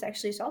I've been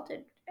sexually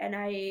assaulted, and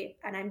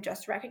I'm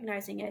just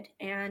recognizing it.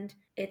 And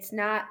it's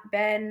not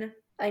been,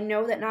 I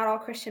know that not all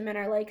Christian men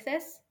are like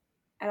this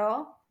at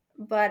all,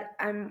 but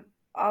I'm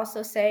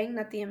also saying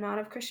that the amount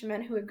of Christian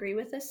men who agree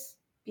with this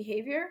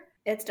behavior,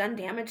 it's done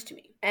damage to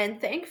me.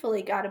 And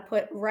thankfully, God had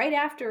put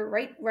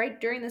right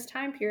during this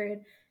time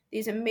period,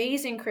 these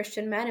amazing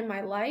Christian men in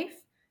my life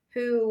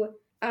who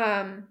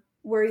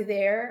were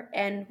there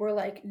and were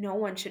like, no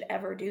one should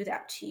ever do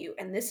that to you.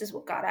 And this is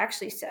what God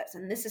actually says.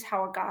 And this is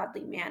how a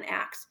godly man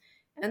acts.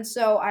 And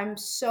so I'm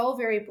so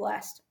very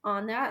blessed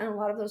on that. And a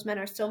lot of those men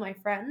are still my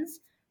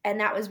friends. And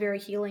that was very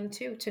healing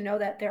too, to know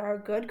that there are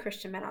good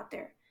Christian men out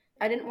there.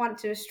 I didn't want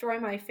to destroy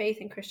my faith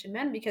in Christian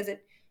men, because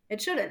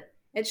it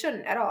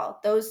shouldn't at all.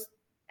 Those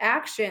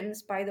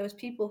actions by those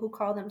people who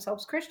call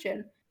themselves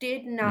Christian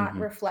did not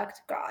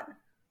reflect God.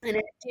 And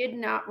it did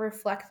not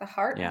reflect the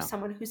heart of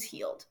someone who's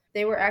healed.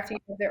 They were acting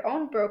with their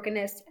own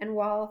brokenness. And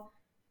while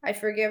I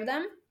forgive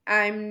them,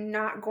 I'm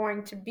not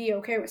going to be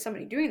okay with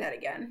somebody doing that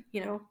again,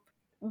 you know.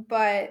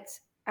 But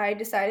I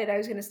decided I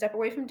was going to step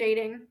away from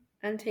dating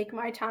and take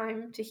my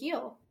time to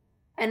heal.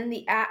 And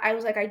I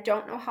was like, I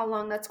don't know how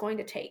long that's going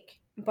to take,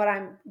 but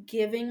I'm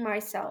giving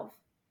myself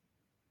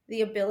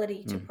the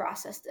ability to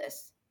process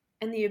this,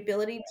 and the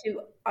ability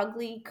to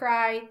ugly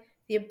cry,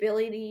 the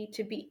ability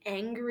to be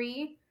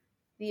angry,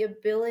 the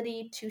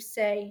ability to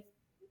say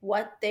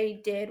what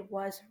they did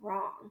was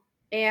wrong.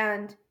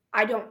 And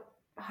I don't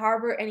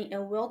harbor any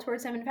ill will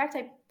towards them. In fact,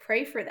 I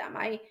pray for them.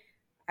 I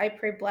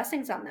pray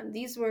blessings on them.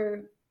 These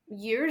were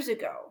years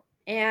ago,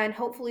 and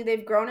hopefully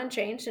they've grown and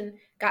changed and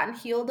gotten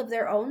healed of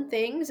their own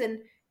things, and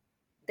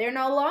they're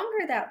no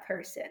longer that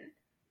person.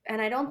 And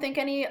I don't think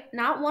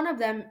not one of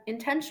them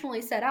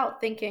intentionally set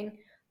out thinking,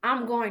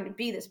 I'm going to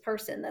be this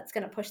person that's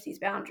going to push these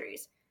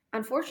boundaries.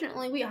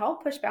 Unfortunately, we all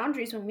push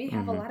boundaries when we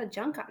have a lot of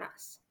junk on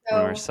us. So,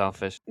 when we're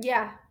selfish.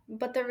 Yeah,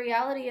 but the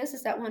reality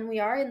is that when we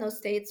are in those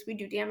states, we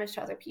do damage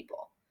to other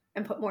people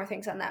and put more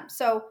things on them.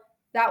 So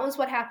that was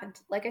what happened.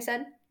 Like I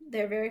said,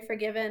 they're very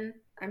forgiven.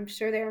 I'm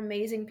sure they're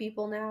amazing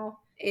people now.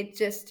 It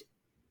just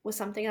was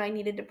something I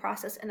needed to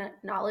process and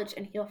acknowledge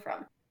and heal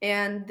from.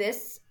 And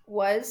this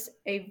was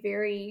a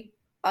very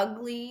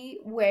ugly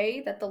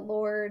way that the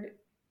Lord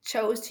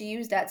chose to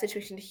use that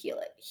situation to heal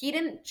it. He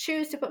didn't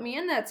choose to put me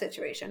in that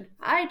situation.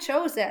 I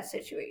chose that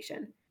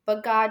situation.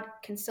 But God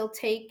can still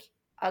take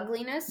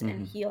ugliness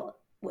and heal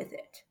with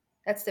it.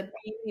 That's the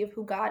beauty of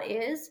who God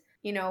is.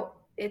 You know,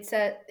 it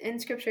said in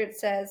scripture, it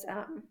says,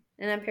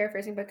 and I'm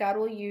paraphrasing, but God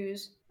will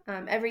use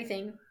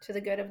everything to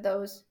the good of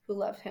those who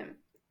love him.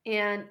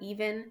 And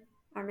even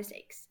our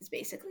mistakes is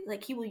basically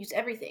like he will use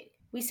everything.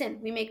 We sin,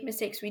 we make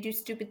mistakes, we do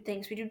stupid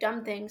things, we do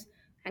dumb things,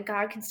 and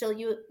God can still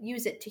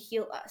use it to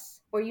heal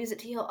us or use it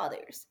to heal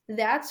others.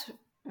 That's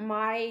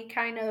my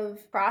kind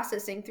of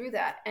processing through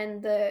that.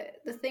 And the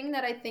thing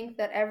that I think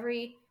that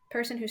every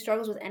person who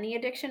struggles with any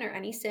addiction or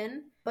any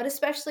sin, but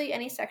especially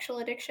any sexual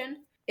addiction,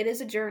 it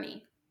is a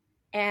journey.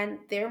 And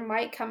there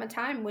might come a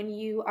time when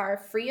you are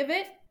free of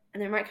it,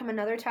 and there might come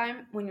another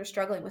time when you're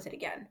struggling with it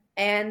again.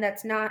 And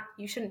that's not,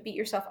 you shouldn't beat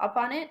yourself up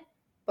on it,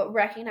 but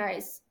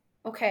recognize,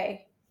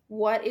 okay,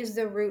 what is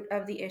the root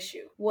of the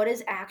issue? What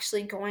is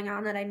actually going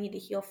on that I need to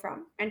heal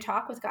from? And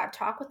talk with God,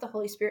 talk with the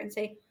Holy Spirit and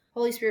say,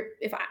 Holy Spirit,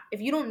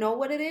 if you don't know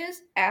what it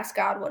is, ask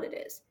God what it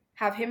is.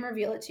 Have him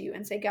reveal it to you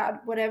and say, God,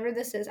 whatever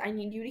this is, I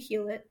need you to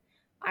heal it.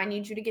 I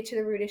need you to get to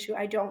the root issue.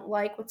 I don't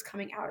like what's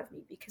coming out of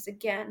me because,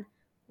 again,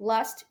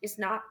 lust is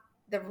not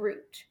the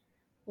root.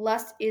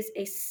 Lust is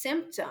a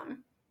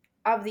symptom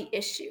of the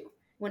issue.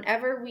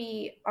 Whenever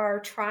we are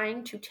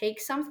trying to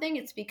take something,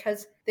 it's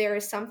because there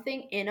is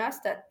something in us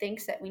that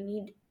thinks that we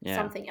need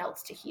something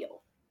else to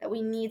heal, that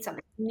we need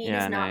something. Need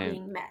is not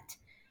being met.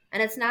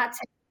 And it's not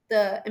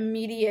the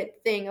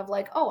immediate thing of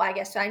like, oh, I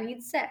guess I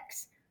need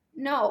sex.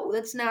 No,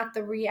 that's not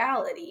the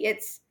reality.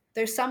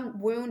 There's some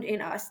wound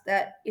in us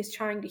that is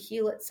trying to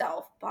heal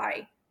itself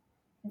by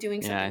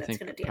doing something that's going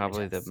to damage us.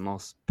 Probably the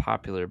most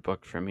popular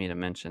book for me to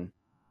mention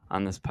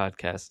on this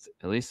podcast,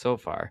 at least so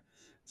far,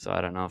 so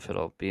I don't know if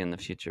it'll be in the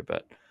future,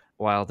 but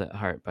Wild at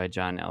Heart by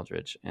John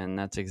Eldredge. And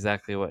that's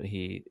exactly what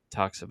he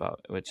talks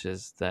about, which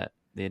is that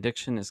the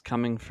addiction is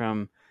coming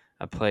from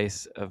a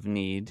place of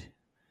need,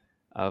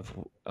 of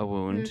a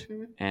wound,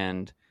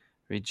 and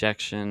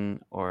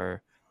rejection,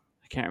 or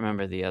I can't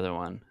remember the other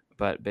one,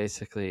 but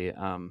basically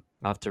I'll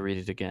have to read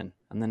it again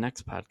on the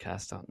next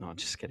podcast. Oh, no,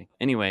 just kidding.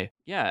 Anyway,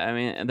 yeah, I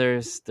mean,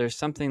 there's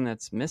something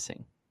that's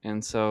missing.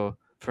 And so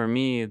for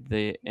me,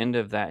 the end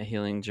of that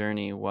healing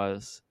journey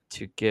was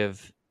to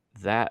give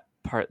that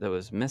part that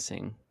was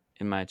missing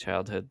in my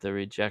childhood, the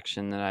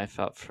rejection that I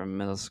felt from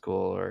middle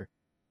school,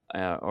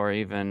 or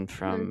even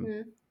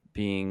from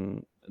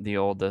being the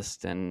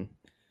oldest and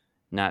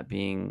not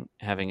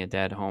having a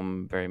dad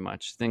home very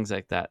much, things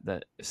like that.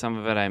 That some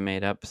of it I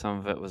made up, some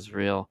of it was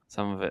real,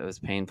 some of it was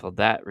painful.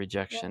 That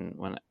rejection,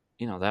 when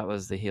that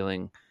was the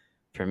healing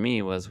for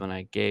me, was when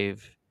I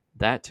gave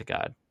that to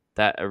God.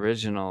 That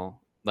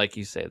original, like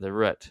you say, the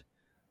root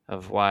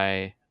of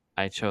why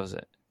I chose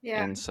it.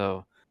 Yeah. And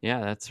so,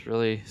 yeah, that's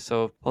really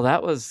so. Well,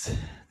 that was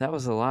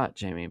a lot,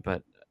 Jaime,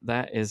 but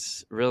that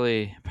is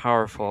really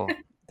powerful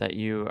that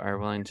you are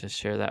willing to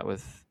share that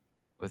with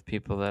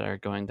people that are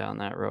going down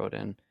that road.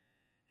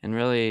 And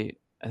really,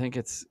 I think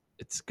it's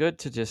good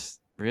to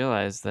just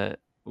realize that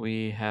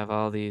we have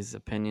all these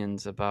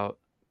opinions about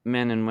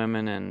men and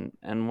women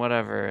and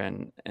whatever,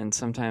 and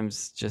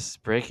sometimes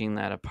just breaking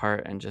that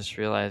apart and just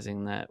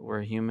realizing that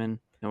we're human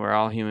and we're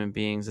all human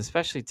beings.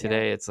 Especially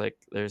today, it's like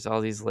there's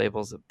all these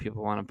labels that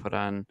people want to put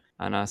on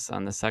us,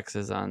 on the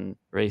sexes, on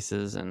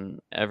races, and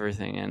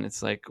everything. And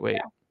it's like,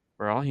 wait,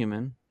 we're all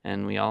human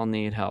and we all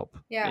need help.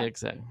 Yeah.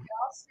 Exactly.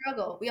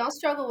 We all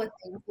struggle with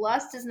things.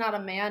 Lust is not a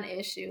man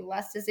issue.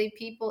 Lust is a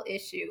people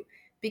issue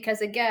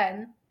because,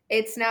 again,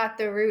 it's not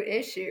the root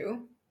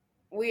issue.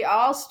 We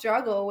all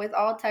struggle with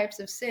all types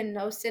of sin.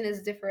 No sin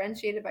is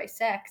differentiated by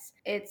sex,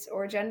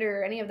 or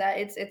gender, or any of that.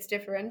 It's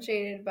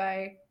differentiated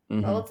by,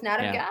 well, it's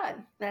not of God.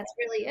 That's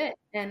really it.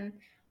 And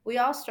we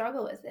all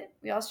struggle with it.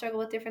 We all struggle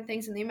with different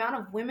things. And the amount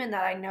of women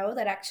that I know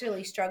that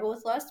actually struggle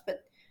with lust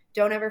but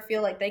don't ever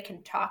feel like they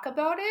can talk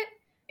about it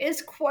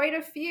is quite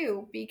a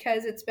few,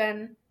 because it's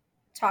been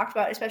talked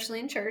about, especially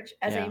in church,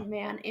 as a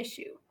man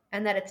issue,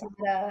 and that it's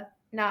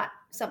not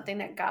something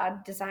that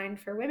God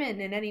designed for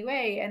women in any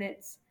way. And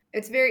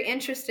it's very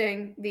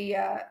interesting,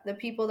 the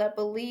people that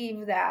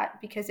believe that,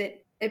 because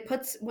it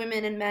puts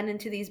women and men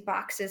into these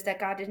boxes that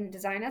God didn't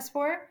design us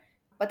for,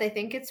 but they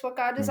think it's what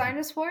God designed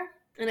us for.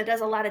 And it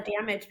does a lot of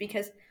damage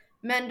because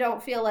men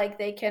don't feel like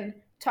they can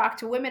talk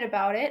to women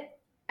about it,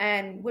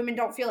 and women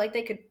don't feel like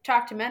they could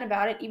talk to men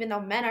about it, even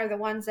though men are the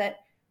ones that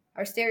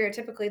are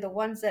stereotypically the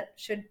ones that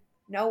should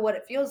know what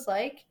it feels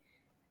like.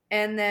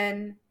 And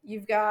then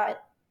you've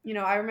got,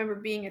 I remember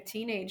being a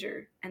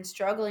teenager and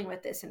struggling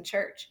with this in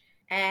church.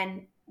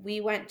 And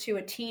we went to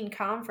a teen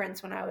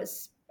conference when I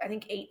was, I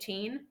think,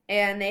 18.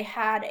 And they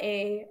had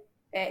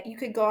you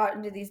could go out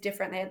into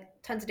they had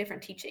tons of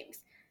different teachings.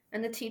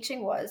 and the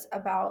teaching was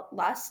about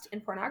lust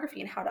and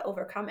pornography and how to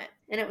overcome it.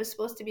 And it was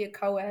supposed to be a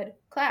co-ed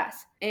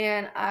class.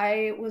 And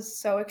I was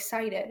so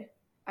excited.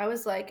 I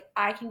was like,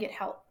 I can get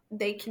help.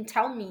 They can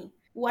tell me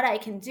what I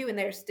can do, and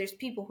there's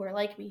people who are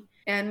like me.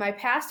 And my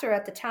pastor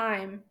at the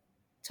time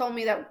told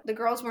me that the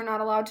girls were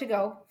not allowed to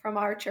go from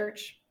our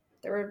church.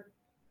 There were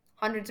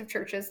hundreds of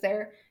churches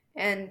there,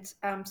 and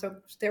so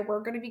there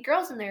were going to be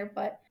girls in there,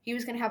 but he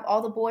was going to have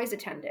all the boys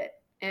attend it,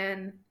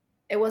 and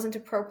it wasn't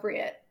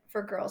appropriate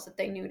for girls that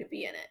they knew to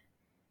be in it.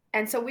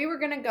 And so we were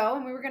going to go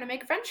and we were going to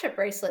make friendship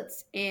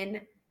bracelets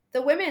in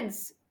the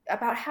women's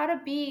about how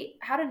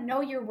to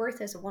know your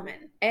worth as a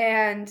woman.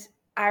 And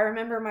I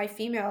remember my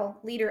female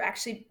leader,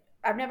 actually,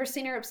 I've never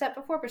seen her upset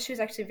before, but she was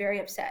actually very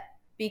upset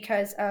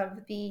because of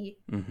the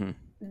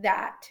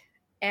that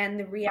and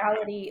the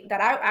reality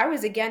that I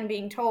was again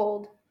being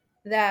told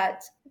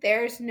that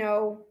there's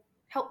no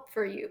help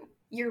for you.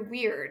 You're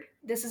weird.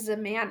 This is a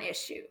man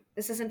issue.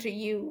 This isn't a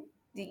you.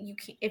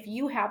 If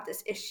you have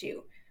this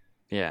issue,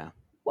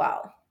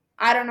 well,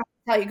 I don't know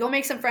what to tell you. Go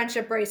make some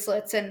friendship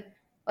bracelets and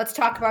let's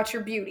talk about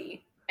your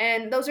beauty.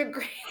 And those are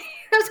great.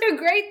 Those are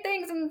great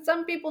things, and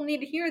some people need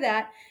to hear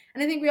that.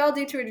 And I think we all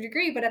do to a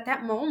degree. But at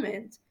that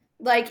moment,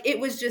 like, it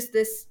was just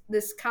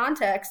this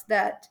context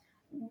that,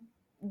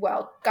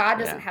 well, God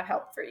doesn't have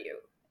help for you.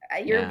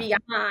 You're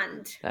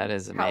beyond. That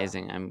is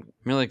amazing. Help. I'm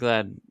really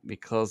glad we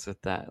closed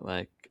with that.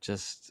 Like,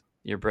 just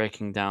you're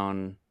breaking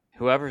down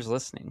whoever's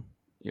listening.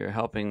 You're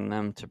helping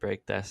them to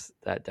break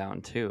that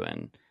down too.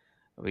 And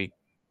we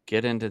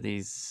get into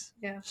these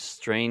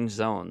strange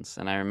zones.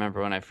 And I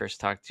remember when I first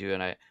talked to you,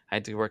 and I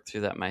had to work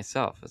through that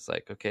myself. It's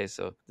like, okay,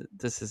 so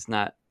this is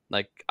not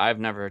like, I've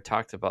never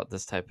talked about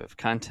this type of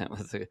content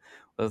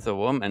with a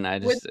woman. I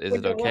just, is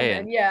it okay?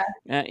 Woman,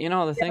 and you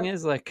know, the thing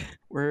is, like,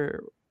 we're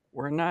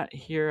not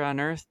here on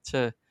earth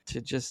to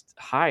just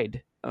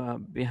hide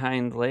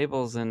behind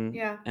labels, and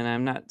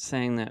I'm not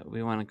saying that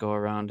we want to go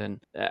around, and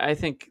I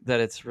think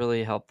that it's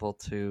really helpful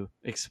to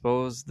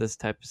expose this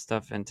type of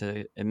stuff and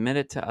to admit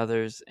it to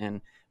others.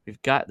 And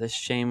we've got this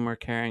shame we're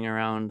carrying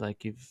around,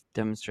 like you've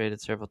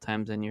demonstrated several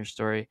times in your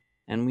story,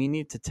 and we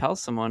need to tell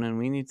someone, and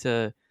we need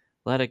to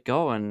let it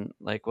go. And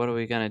like, what are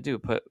we going to do?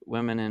 Put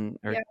women in,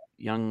 or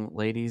young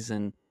ladies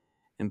in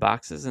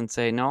boxes and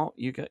say, no,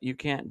 you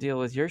can't deal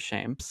with your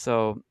shame.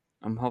 So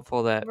I'm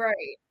hopeful that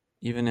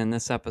even in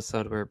this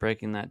episode, we're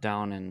breaking that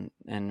down,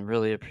 and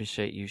really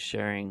appreciate you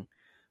sharing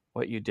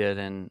what you did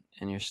and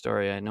your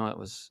story. I know it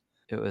was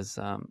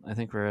I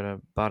think we're at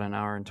about an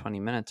hour and 20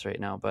 minutes right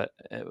now, but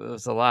it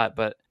was a lot,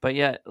 but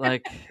yet,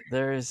 like,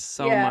 there is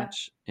so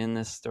much in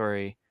this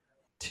story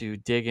to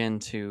dig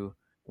into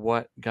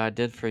what God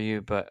did for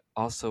you, but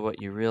also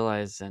what you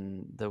realized,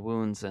 and the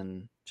wounds,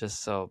 and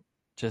just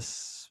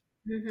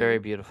very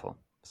beautiful.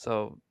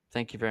 So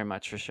thank you very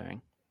much for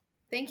sharing.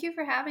 Thank you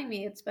for having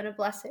me. It's been a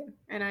blessing,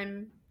 and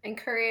I'm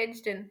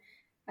encouraged, and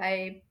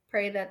I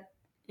pray that,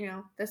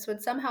 this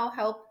would somehow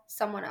help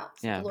someone else.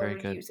 Yeah, the Lord very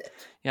would good. use it.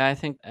 Yeah, I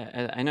think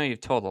I know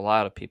you've told a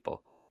lot of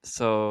people.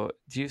 So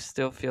do you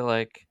still feel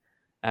like,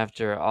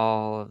 after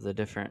all of the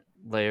different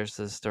layers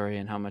to the story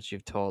and how much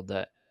you've told,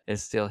 that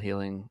it's still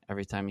healing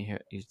every time you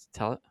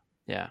tell it?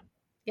 Yeah.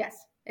 Yes,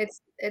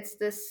 it's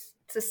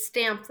a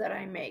stamp that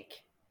I make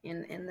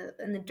in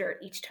the dirt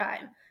each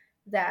time,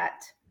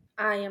 that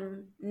I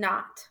am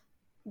not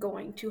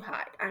going to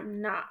hide.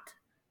 I'm not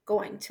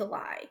going to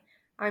lie.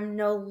 I'm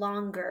no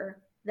longer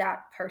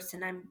that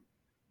person.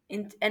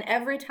 And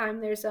every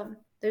time there's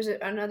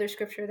another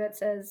scripture that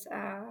says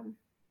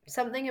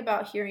something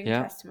about hearing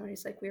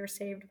testimonies, like we were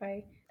saved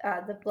by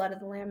the blood of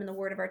the Lamb and the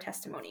word of our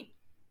testimony.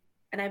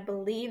 And I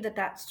believe that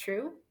that's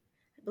true.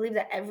 I believe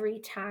that every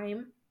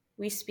time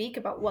we speak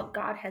about what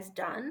God has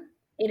done,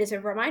 it is a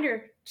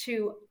reminder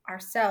to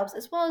ourselves,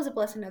 as well as a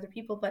blessing to other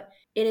people, but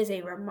it is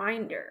a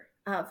reminder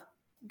of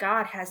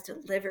God has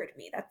delivered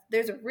me.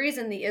 There's a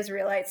reason the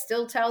Israelites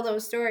still tell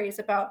those stories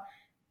about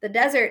the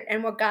desert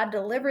and what God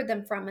delivered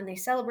them from, and they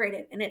celebrate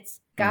it. And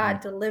it's, God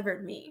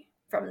delivered me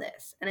from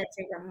this. And it's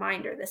a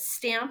reminder, the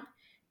stamp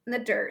in the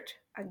dirt,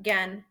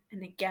 again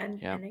and again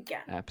and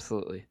again.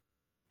 Absolutely.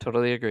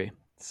 Totally agree.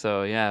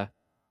 So yeah,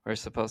 we're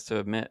supposed to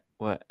admit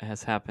what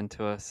has happened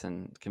to us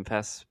and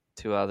confess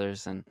to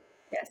others. And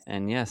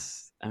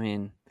yes, I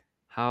mean,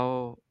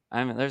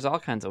 there's all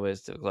kinds of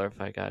ways to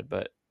glorify God,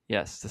 but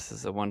yes, this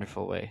is a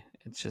wonderful way.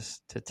 It's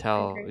just to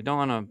tell. We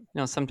don't want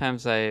to,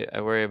 sometimes I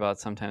worry about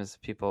sometimes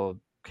people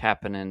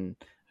happening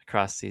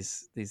across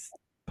these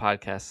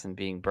podcasts and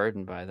being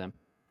burdened by them.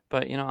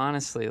 But,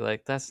 honestly,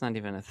 like, that's not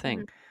even a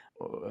thing.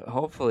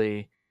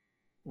 Hopefully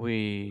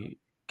we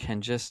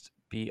can just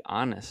be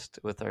honest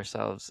with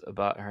ourselves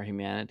about our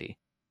humanity,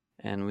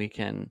 and we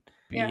can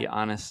be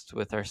honest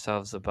with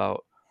ourselves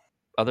about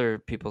other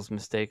people's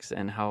mistakes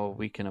and how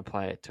we can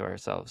apply it to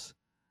ourselves.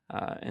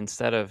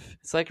 Instead of,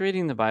 it's like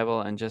reading the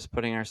Bible and just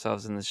putting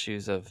ourselves in the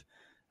shoes of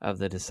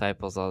the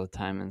disciples all the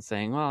time and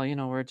saying, well,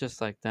 we're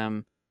just like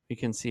them. We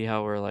can see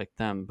how we're like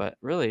them. But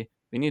really,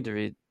 we need to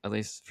read, at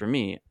least for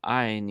me,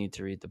 I need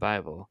to read the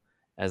Bible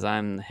as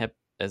I'm the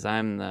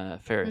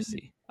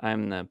Pharisee.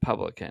 I'm the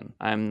publican.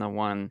 I'm the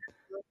one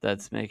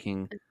that's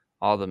making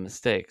all the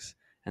mistakes.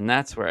 And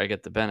that's where I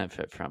get the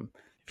benefit from.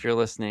 If you're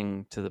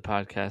listening to the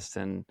podcast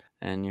and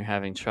you're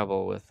having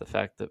trouble with the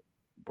fact that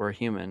we're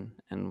human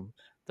and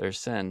there's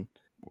sin,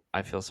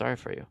 I feel sorry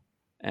for you.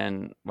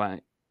 And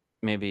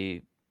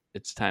maybe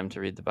it's time to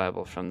read the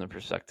Bible from the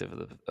perspective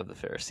of the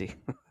Pharisee,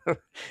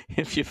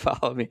 if you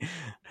follow me. I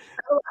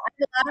feel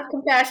a lot of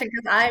compassion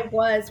because I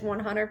was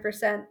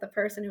 100% the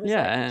person who was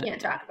like, you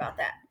can't talk about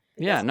that.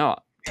 Yeah, no,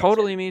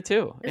 totally me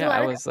too. Yeah,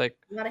 I was like,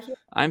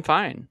 I'm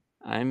fine.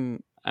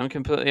 I'm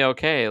completely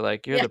okay.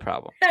 Like, you're the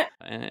problem.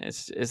 And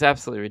it's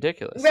absolutely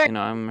ridiculous. Right.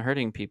 I'm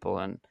hurting people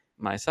and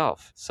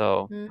myself.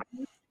 So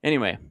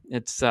anyway,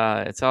 it's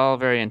all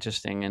very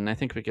interesting, and I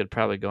think we could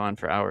probably go on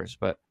for hours.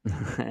 But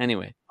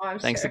anyway,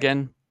 thanks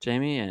again,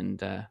 Jaime,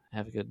 and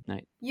have a good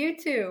night. You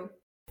too.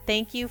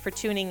 Thank you for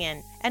tuning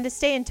in. And to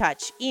stay in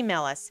touch,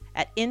 email us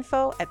at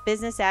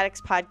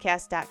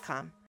info@businessaddictspodcast.com.